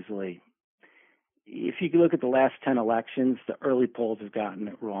pretty easily. If you look at the last 10 elections, the early polls have gotten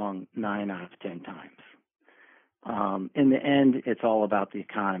it wrong 9 out of 10 times. In the end, it's all about the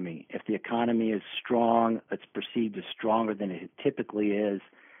economy. If the economy is strong, it's perceived as stronger than it typically is,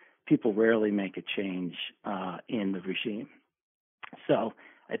 people rarely make a change in the regime. So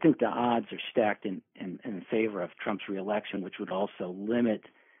I think the odds are stacked in favor of Trump's reelection, which would also limit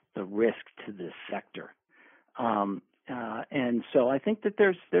the risk to this sector. And so I think that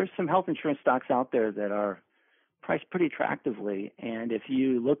there's some health insurance stocks out there that are priced pretty attractively. And if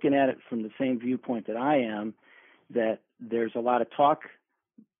you're looking at it from the same viewpoint that I am, that there's a lot of talk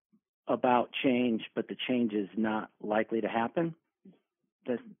about change, but the change is not likely to happen,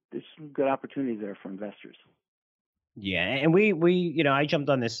 there's some good opportunities there for investors. Yeah, and we I jumped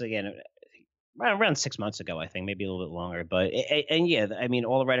on this again around 6 months ago, I think, maybe a little bit longer. But I mean,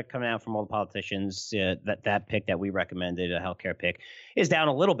 all the rhetoric coming out from all the politicians, that pick that we recommended, a healthcare pick, is down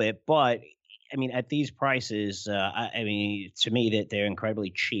a little bit. But I mean, at these prices, I mean, to me, that they're incredibly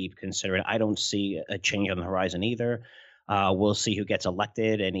cheap. Considering I don't see a change on the horizon either. We'll see who gets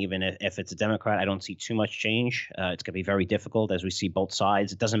elected, and even if it's a Democrat, I don't see too much change. It's going to be very difficult as we see both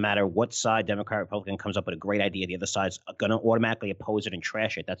sides. It doesn't matter what side, Democrat, Republican, comes up with a great idea. The other side's going to automatically oppose it and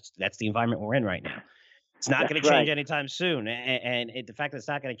trash it. That's the environment we're in right now. It's not going to change anytime soon. And the fact that it's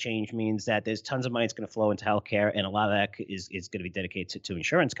not going to change means that there's tons of money that's going to flow into healthcare, and a lot of that is going to be dedicated to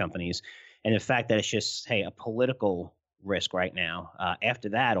insurance companies. And the fact that it's just, hey, a political risk right now, after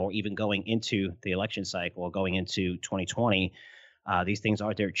that, or even going into the election cycle or going into 2020, these things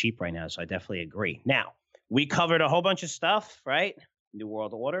aren't there cheap right now. So I definitely agree. Now, we covered a whole bunch of stuff, right? New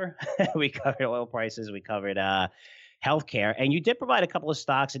World Order. We covered oil prices. We covered healthcare. And you did provide a couple of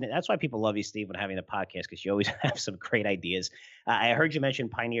stocks. And that's why people love you, Steve, when having the podcast, because you always have some great ideas. I heard you mention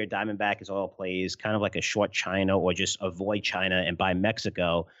Pioneer Diamondback as oil plays, kind of like a short China or just avoid China and buy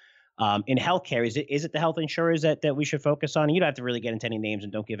Mexico. In healthcare, is it the health insurers that we should focus on? You don't have to really get into any names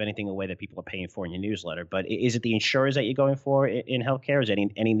and don't give anything away that people are paying for in your newsletter. But is it the insurers that you're going for in healthcare? Is there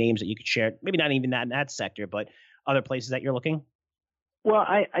any names that you could share? Maybe not even that in that sector, but other places that you're looking? Well,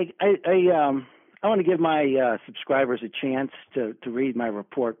 I want to give my subscribers a chance to read my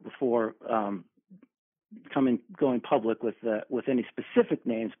report before going public with any specific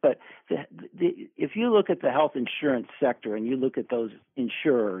names. But if you look at the health insurance sector and you look at those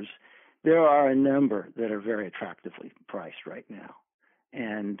insurers, there are a number that are very attractively priced right now,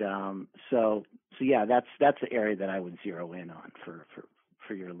 and so yeah, that's the area that I would zero in on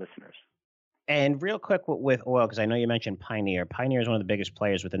for your listeners. And real quick with oil, because I know you mentioned Pioneer. Pioneer is one of the biggest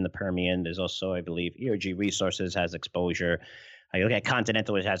players within the Permian. There's also, I believe, EOG Resources has exposure. You look at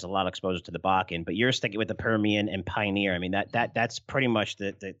Continental, which has a lot of exposure to the Bakken, but you're sticking with the Permian and Pioneer. I mean, that's pretty much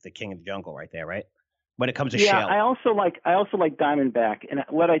the king of the jungle right there, right? When it comes to shale. I also like Diamondback, and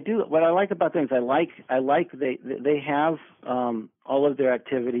what I like about them is I like they have all of their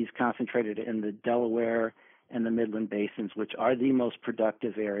activities concentrated in the Delaware and the Midland basins, which are the most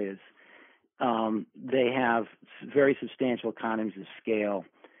productive areas. They have very substantial economies of scale.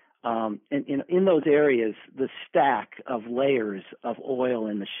 And in those areas, the stack of layers of oil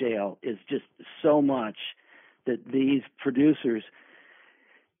in the shale is just so much that these producers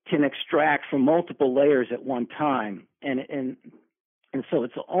can extract from multiple layers at one time. And so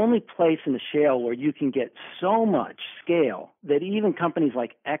it's the only place in the shale where you can get so much scale that even companies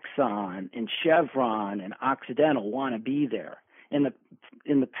like Exxon and Chevron and Occidental want to be there. In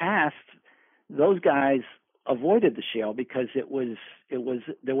the past, those guys avoided the shale because there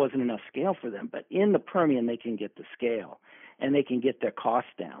wasn't enough scale for them. But in the Permian, they can get the scale, and they can get their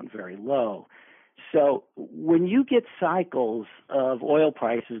costs down very low. So when you get cycles of oil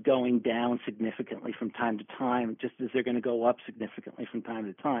prices going down significantly from time to time, just as they're going to go up significantly from time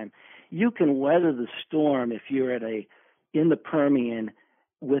to time, you can weather the storm if you're in the Permian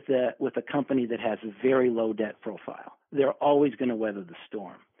with a company that has a very low debt profile. They're always going to weather the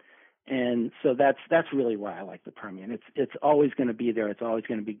storm. And so that's really why I like the Permian. It's always going to be there. It's always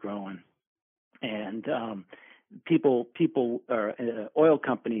going to be growing. And people or oil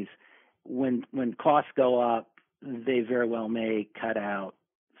companies, when costs go up, they very well may cut out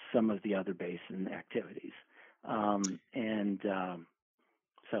some of the other basin activities.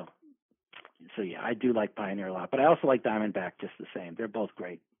 So yeah, I do like Pioneer a lot, but I also like Diamondback just the same. They're both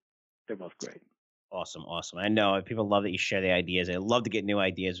great. Awesome. I know people love that you share the ideas. They love to get new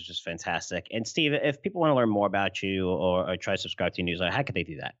ideas, which is fantastic. And Steve, if people want to learn more about you or try to subscribe to your newsletter, how can they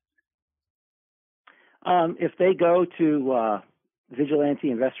do that? If they go to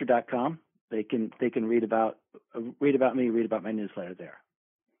vigilanteinvestor.com, they can read about me, read about my newsletter there.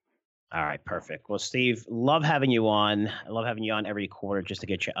 All right, perfect. Well, Steve, love having you on. I love having you on every quarter just to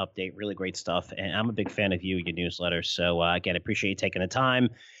get your update. Really great stuff. And I'm a big fan of you and your newsletter. So again, I appreciate you taking the time.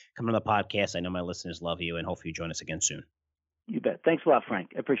 Coming on the podcast. I know my listeners love you, and hopefully you join us again soon. You bet. Thanks a lot,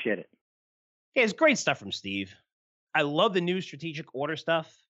 Frank. I appreciate it. Yeah, it's great stuff from Steve. I love the new strategic order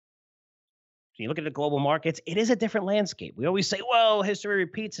stuff. When you look at the global markets, it is a different landscape. We always say, well, history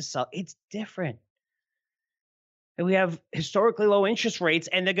repeats itself. It's different. And we have historically low interest rates,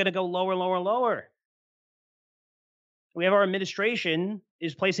 and they're going to go lower, lower, lower. We have our administration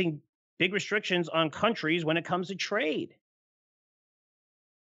is placing big restrictions on countries when it comes to trade.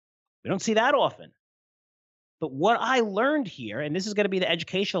 We don't see that often. But what I learned here, and this is going to be the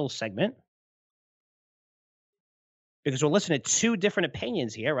educational segment, because we're listening to two different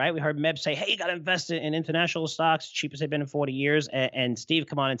opinions here, right? We heard Meb say, hey, you got to invest in international stocks, cheapest they've been in 40 years. And Steve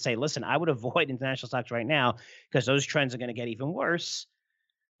come on and say, listen, I would avoid international stocks right now because those trends are going to get even worse.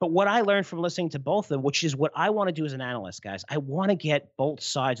 But what I learned from listening to both of them, which is what I want to do as an analyst, guys, I want to get both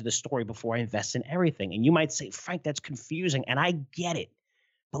sides of the story before I invest in everything. And you might say, Frank, that's confusing. And I get it.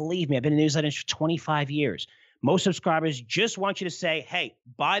 Believe me, I've been in news for 25 years. Most subscribers just want you to say, hey,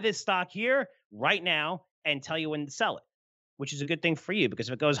 buy this stock here right now and tell you when to sell it, which is a good thing for you because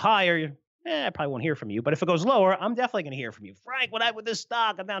if it goes higher, I probably won't hear from you. But if it goes lower, I'm definitely going to hear from you. Frank, what happened with this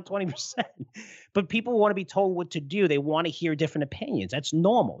stock? I'm down 20%. But people want to be told what to do. They want to hear different opinions. That's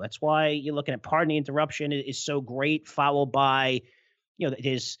normal. That's why you're looking at Pardon the Interruption is so great, followed by,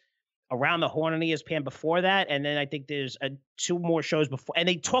 there's Around the Horn on ESPN before that. And then I think there's two more shows before. And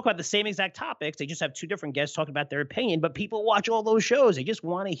they talk about the same exact topics. They just have two different guests talking about their opinion. But people watch all those shows. They just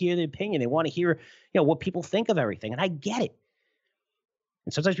want to hear the opinion. They want to hear, what people think of everything. And I get it.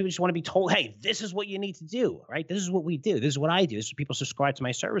 And sometimes people just want to be told, hey, this is what you need to do, right? This is what we do. This is what I do. This is what people subscribe to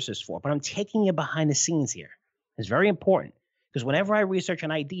my services for. But I'm taking you behind the scenes here. It's very important because whenever I research an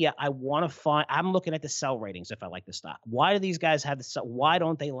idea, I want to find, I'm looking at the sell ratings if I like the stock. Why do these guys have the sell? Why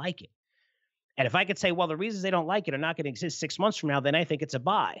don't they like it? And if I could say, well, the reasons they don't like it are not going to exist 6 months from now, then I think it's a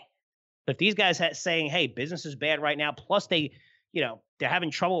buy. But if these guys saying, hey, business is bad right now, plus they're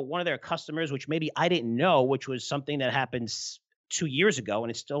having trouble with one of their customers, which maybe I didn't know, which was something that happened 2 years ago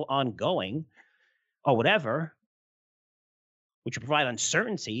and it's still ongoing or whatever, which would provide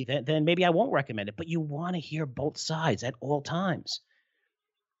uncertainty, then maybe I won't recommend it. But you want to hear both sides at all times.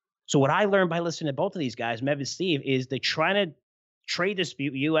 So what I learned by listening to both of these guys, Mev and Steve, is they're trying to trade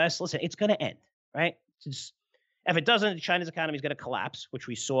dispute U.S. Listen, it's going to end, right? If it doesn't, China's economy is going to collapse, which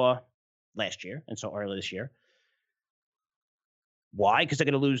we saw last year and so early this year. Why? Because they're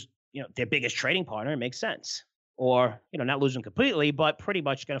going to lose, their biggest trading partner. It makes sense. Or, not lose them completely, but pretty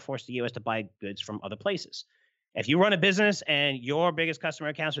much going to force the U.S. to buy goods from other places. If you run a business and your biggest customer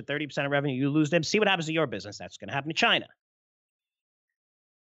accounts for 30% of revenue, you lose them. See what happens to your business. That's going to happen to China.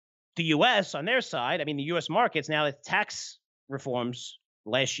 The U.S. on their side, the U.S. markets, now that tax reforms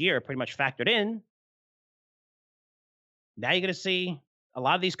last year pretty much factored in, now you're going to see a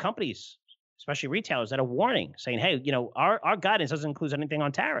lot of these companies, especially retailers, that are warning, saying, hey, our guidance doesn't include anything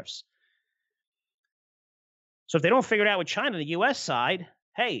on tariffs. So if they don't figure it out with China, the U.S. side,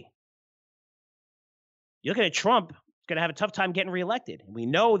 hey, you're looking at Trump, is going to have a tough time getting reelected. And we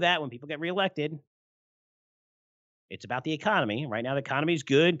know that when people get reelected, it's about the economy. Right now, the economy is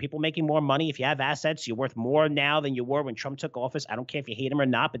good. People making more money. If you have assets, you're worth more now than you were when Trump took office. I don't care if you hate him or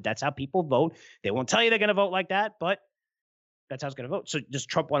not, but that's how people vote. They won't tell you they're going to vote like that, but that's how it's going to vote. So does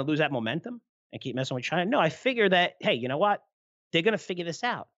Trump want to lose that momentum and keep messing with China? No, I figure that, hey, you know what? They're going to figure this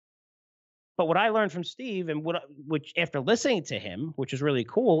out. But what I learned from Steve, and which after listening to him, which is really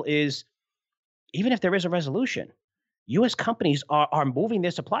cool, is even if there is a resolution, U.S. companies are moving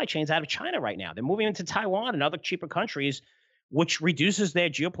their supply chains out of China right now. They're moving into Taiwan and other cheaper countries, which reduces their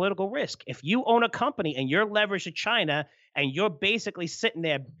geopolitical risk. If you own a company and you're leveraged to China and you're basically sitting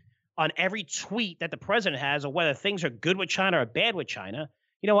there on every tweet that the president has or whether things are good with China or bad with China,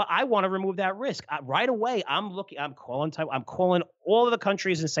 you know what? I want to remove that risk. Right away, I'm calling all of the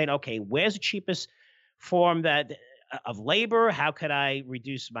countries and saying, okay, where's the cheapest form of labor? How could I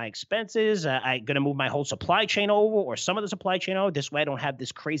reduce my expenses? I'm going to move my whole supply chain over or some of the supply chain over. This way I don't have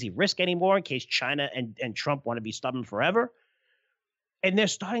this crazy risk anymore in case China and Trump want to be stubborn forever. And they're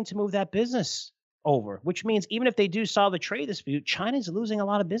starting to move that business over, which means even if they do solve the trade dispute, China's losing a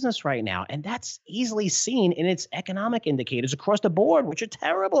lot of business right now. And that's easily seen in its economic indicators across the board, which are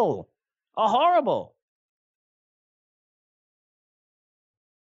terrible, are horrible.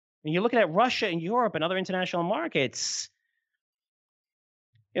 When you're looking at Russia and Europe and other international markets,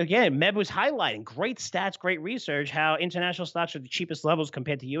 again, Meb was highlighting great stats, great research, how international stocks are the cheapest levels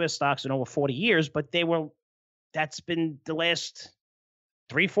compared to U.S. stocks in over 40 years, but that's been the last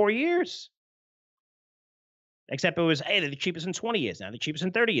 3-4 years. Except it was, hey, they're the cheapest in 20 years. Now they're cheapest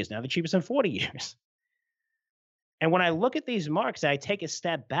in 30 years. Now they're cheapest in 40 years. And when I look at these marks, I take a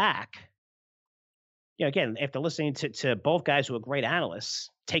step back. Again, after listening to both guys who are great analysts,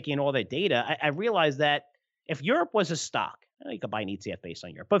 taking all their data, I realized that if Europe was a stock, you could buy an ETF based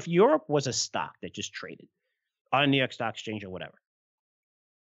on Europe, but if Europe was a stock that just traded on New York Stock Exchange or whatever,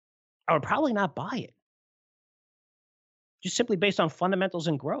 I would probably not buy it. Just simply based on fundamentals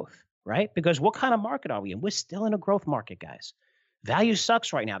and growth. Right? Because what kind of market are we in? We're still in a growth market, guys. Value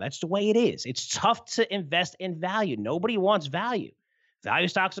sucks right now. That's the way it is. It's tough to invest in value. Nobody wants value. Value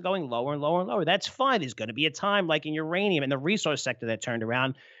stocks are going lower and lower and lower. That's fine. There's going to be a time like in uranium and the resource sector that turned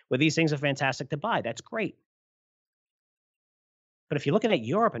around where these things are fantastic to buy. That's great. But if you're looking at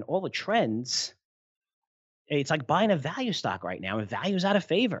Europe and all the trends, it's like buying a value stock right now, and value is out of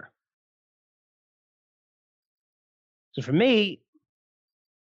favor. So for me,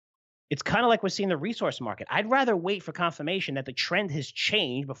 it's kind of like we're seeing the resource market. I'd rather wait for confirmation that the trend has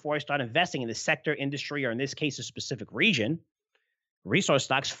changed before I start investing in the sector, industry, or in this case, a specific region. Resource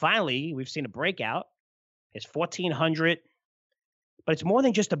stocks, finally, we've seen a breakout. It's 1,400, but it's more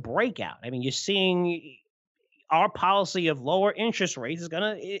than just a breakout. You're seeing our policy of lower interest rates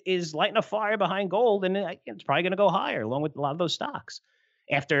is lighting a fire behind gold, and it's probably going to go higher along with a lot of those stocks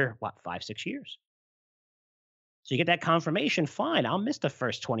after, 5-6 years. So you get that confirmation, fine. I'll miss the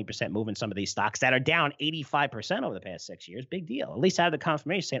first 20% move in some of these stocks that are down 85% over the past 6 years. Big deal. At least I have the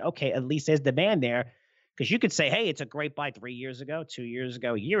confirmation saying, okay, at least there's demand there. Because you could say, hey, it's a great buy 3 years ago, 2 years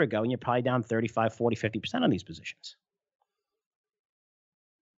ago, a year ago, and you're probably down 35, 40, 50% on these positions.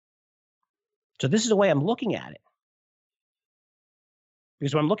 So this is the way I'm looking at it.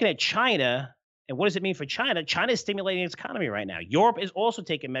 Because when I'm looking at China, and what does it mean for China? China is stimulating its economy right now. Europe is also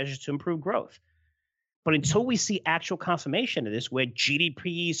taking measures to improve growth. But until we see actual confirmation of this, where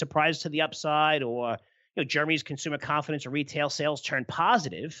GDP surprises to the upside, or Germany's consumer confidence or retail sales turn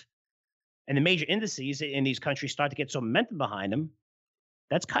positive, and the major indices in these countries start to get some momentum behind them,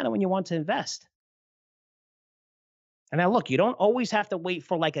 that's kind of when you want to invest. And now, look, you don't always have to wait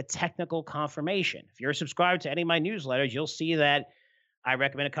for like a technical confirmation. If you're subscribed to any of my newsletters, you'll see that I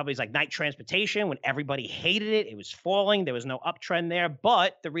recommend companies like Knight Transportation. When everybody hated it, it was falling. There was no uptrend there.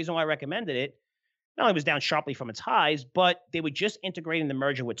 But the reason why I recommended it, not only was down sharply from its highs, but they were just integrating the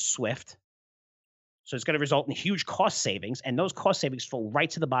merger with Swift. So it's going to result in huge cost savings. And those cost savings fall right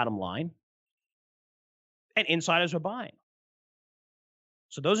to the bottom line. And insiders are buying.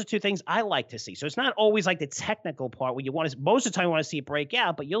 So those are two things I like to see. So it's not always like the technical part where you want to, most of the time you want to see it break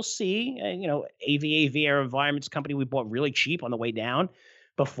out, but you'll see, AVA Air Environment's company we bought really cheap on the way down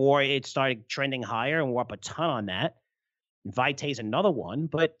before it started trending higher, and we're up a ton on that. Vitae's another one,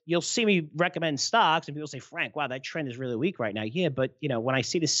 but you'll see me recommend stocks and people say, Frank, wow, that trend is really weak right now. Yeah, but when I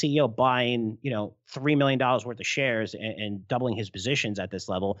see the CEO buying, $3 million worth of shares and doubling his positions at this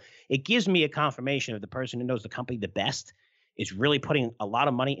level, it gives me a confirmation of the person who knows the company the best is really putting a lot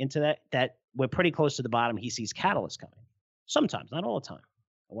of money into that we're pretty close to the bottom. He sees catalysts coming. Sometimes, not all the time.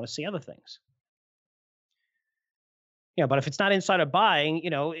 I want to see other things. But if it's not insider buying,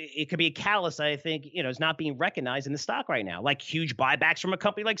 it could be a catalyst that I think, is not being recognized in the stock right now, like huge buybacks from a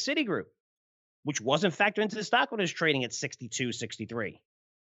company like Citigroup, which wasn't factored into the stock when it was trading at 62, 63.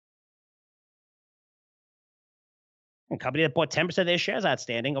 A company that bought 10% of their shares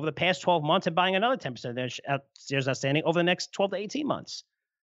outstanding over the past 12 months and buying another 10% of their shares outstanding over the next 12 to 18 months.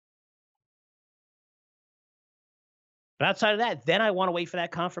 But outside of that, then I want to wait for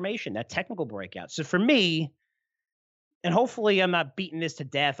that confirmation, that technical breakout. So for me, and hopefully I'm not beating this to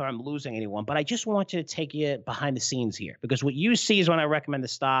death or I'm losing anyone, but I just want you to take you behind the scenes here, because what you see is when I recommend the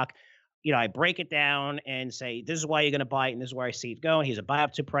stock, I break it down and say, this is why you're going to buy it and this is where I see it going. Here's a buy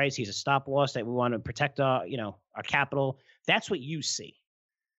up to price. Here's a stop loss that we want to protect our capital. That's what you see.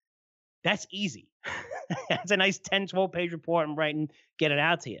 That's easy. That's a nice 10, 12-page report I'm writing, get it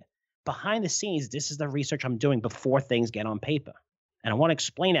out to you. Behind the scenes, this is the research I'm doing before things get on paper. And I want to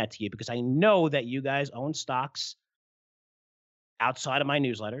explain that to you because I know that you guys own stocks outside of my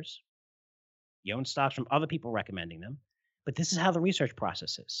newsletters. You own stocks from other people recommending them. But this is how the research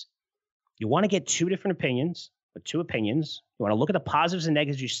process is. You want to get two opinions. You want to look at the positives and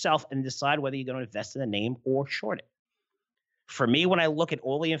negatives yourself and decide whether you're going to invest in the name or short it. For me, when I look at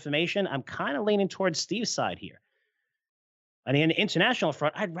all the information, I'm kind of leaning towards Steve's side here. On the international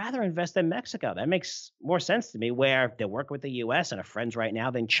front, I'd rather invest in Mexico. That makes more sense to me, where they're working with the U.S. and are friends right now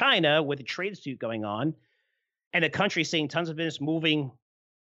than China with the trade dispute going on and the country seeing tons of business moving,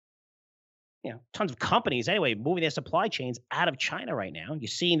 tons of companies anyway, moving their supply chains out of China right now. You're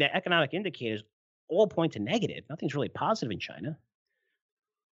seeing the economic indicators all point to negative. Nothing's really positive in China.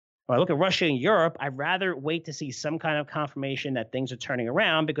 When I look at Russia and Europe, I'd rather wait to see some kind of confirmation that things are turning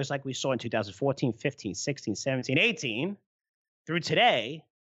around, because like we saw in 2014, 15, 16, 17, 18, through today,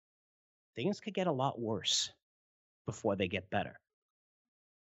 things could get a lot worse before they get better.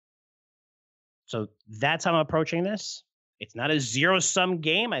 So that's how I'm approaching this. It's not a zero-sum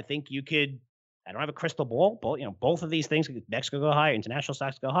game. I think I don't have a crystal ball. Both of these things, Mexico go higher, international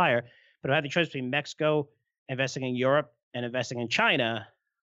stocks go higher. But if I have the choice between Mexico, investing in Europe, and investing in China,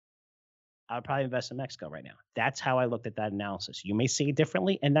 I would probably invest in Mexico right now. That's how I looked at that analysis. You may see it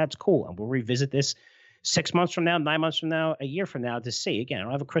differently, and that's cool. And we'll revisit this 6 months from now, 9 months from now, a year from now to see. Again, I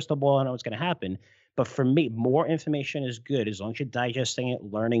don't have a crystal ball. I know what's going to happen. But for me, more information is good as long as you're digesting it,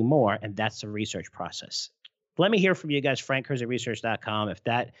 learning more, and that's the research process. Let me hear from you guys, frankcurzioresearch.com, if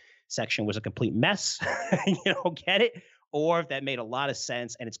that section was a complete mess, get it, or if that made a lot of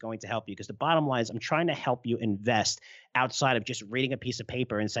sense and it's going to help you. Because the bottom line is I'm trying to help you invest outside of just reading a piece of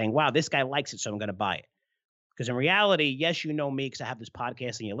paper and saying, wow, this guy likes it, so I'm going to buy it. Because in reality, yes, you know me because I have this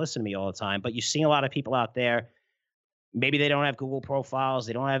podcast and you listen to me all the time, but you're seeing a lot of people out there. Maybe they don't have Google profiles.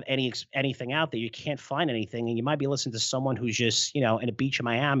 They don't have anything out there. You can't find anything. And you might be listening to someone who's just, in a beach in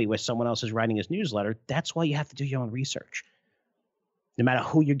Miami where someone else is writing his newsletter. That's why you have to do your own research, no matter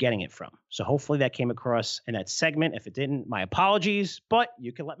who you're getting it from. So hopefully that came across in that segment. If it didn't, my apologies, but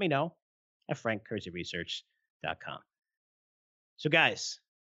you can let me know at frankcurzioresearch.com. So guys,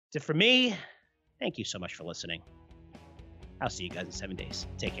 that's it for me. Thank you so much for listening. I'll see you guys in 7 days.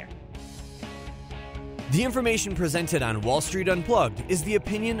 Take care. The information presented on Wall Street Unplugged is the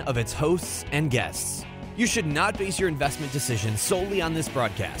opinion of its hosts and guests. You should not base your investment decisions solely on this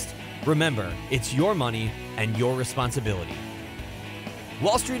broadcast. Remember, it's your money and your responsibility.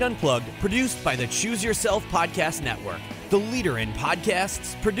 Wall Street Unplugged, produced by the Choose Yourself Podcast Network, the leader in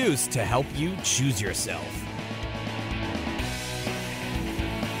podcasts produced to help you choose yourself.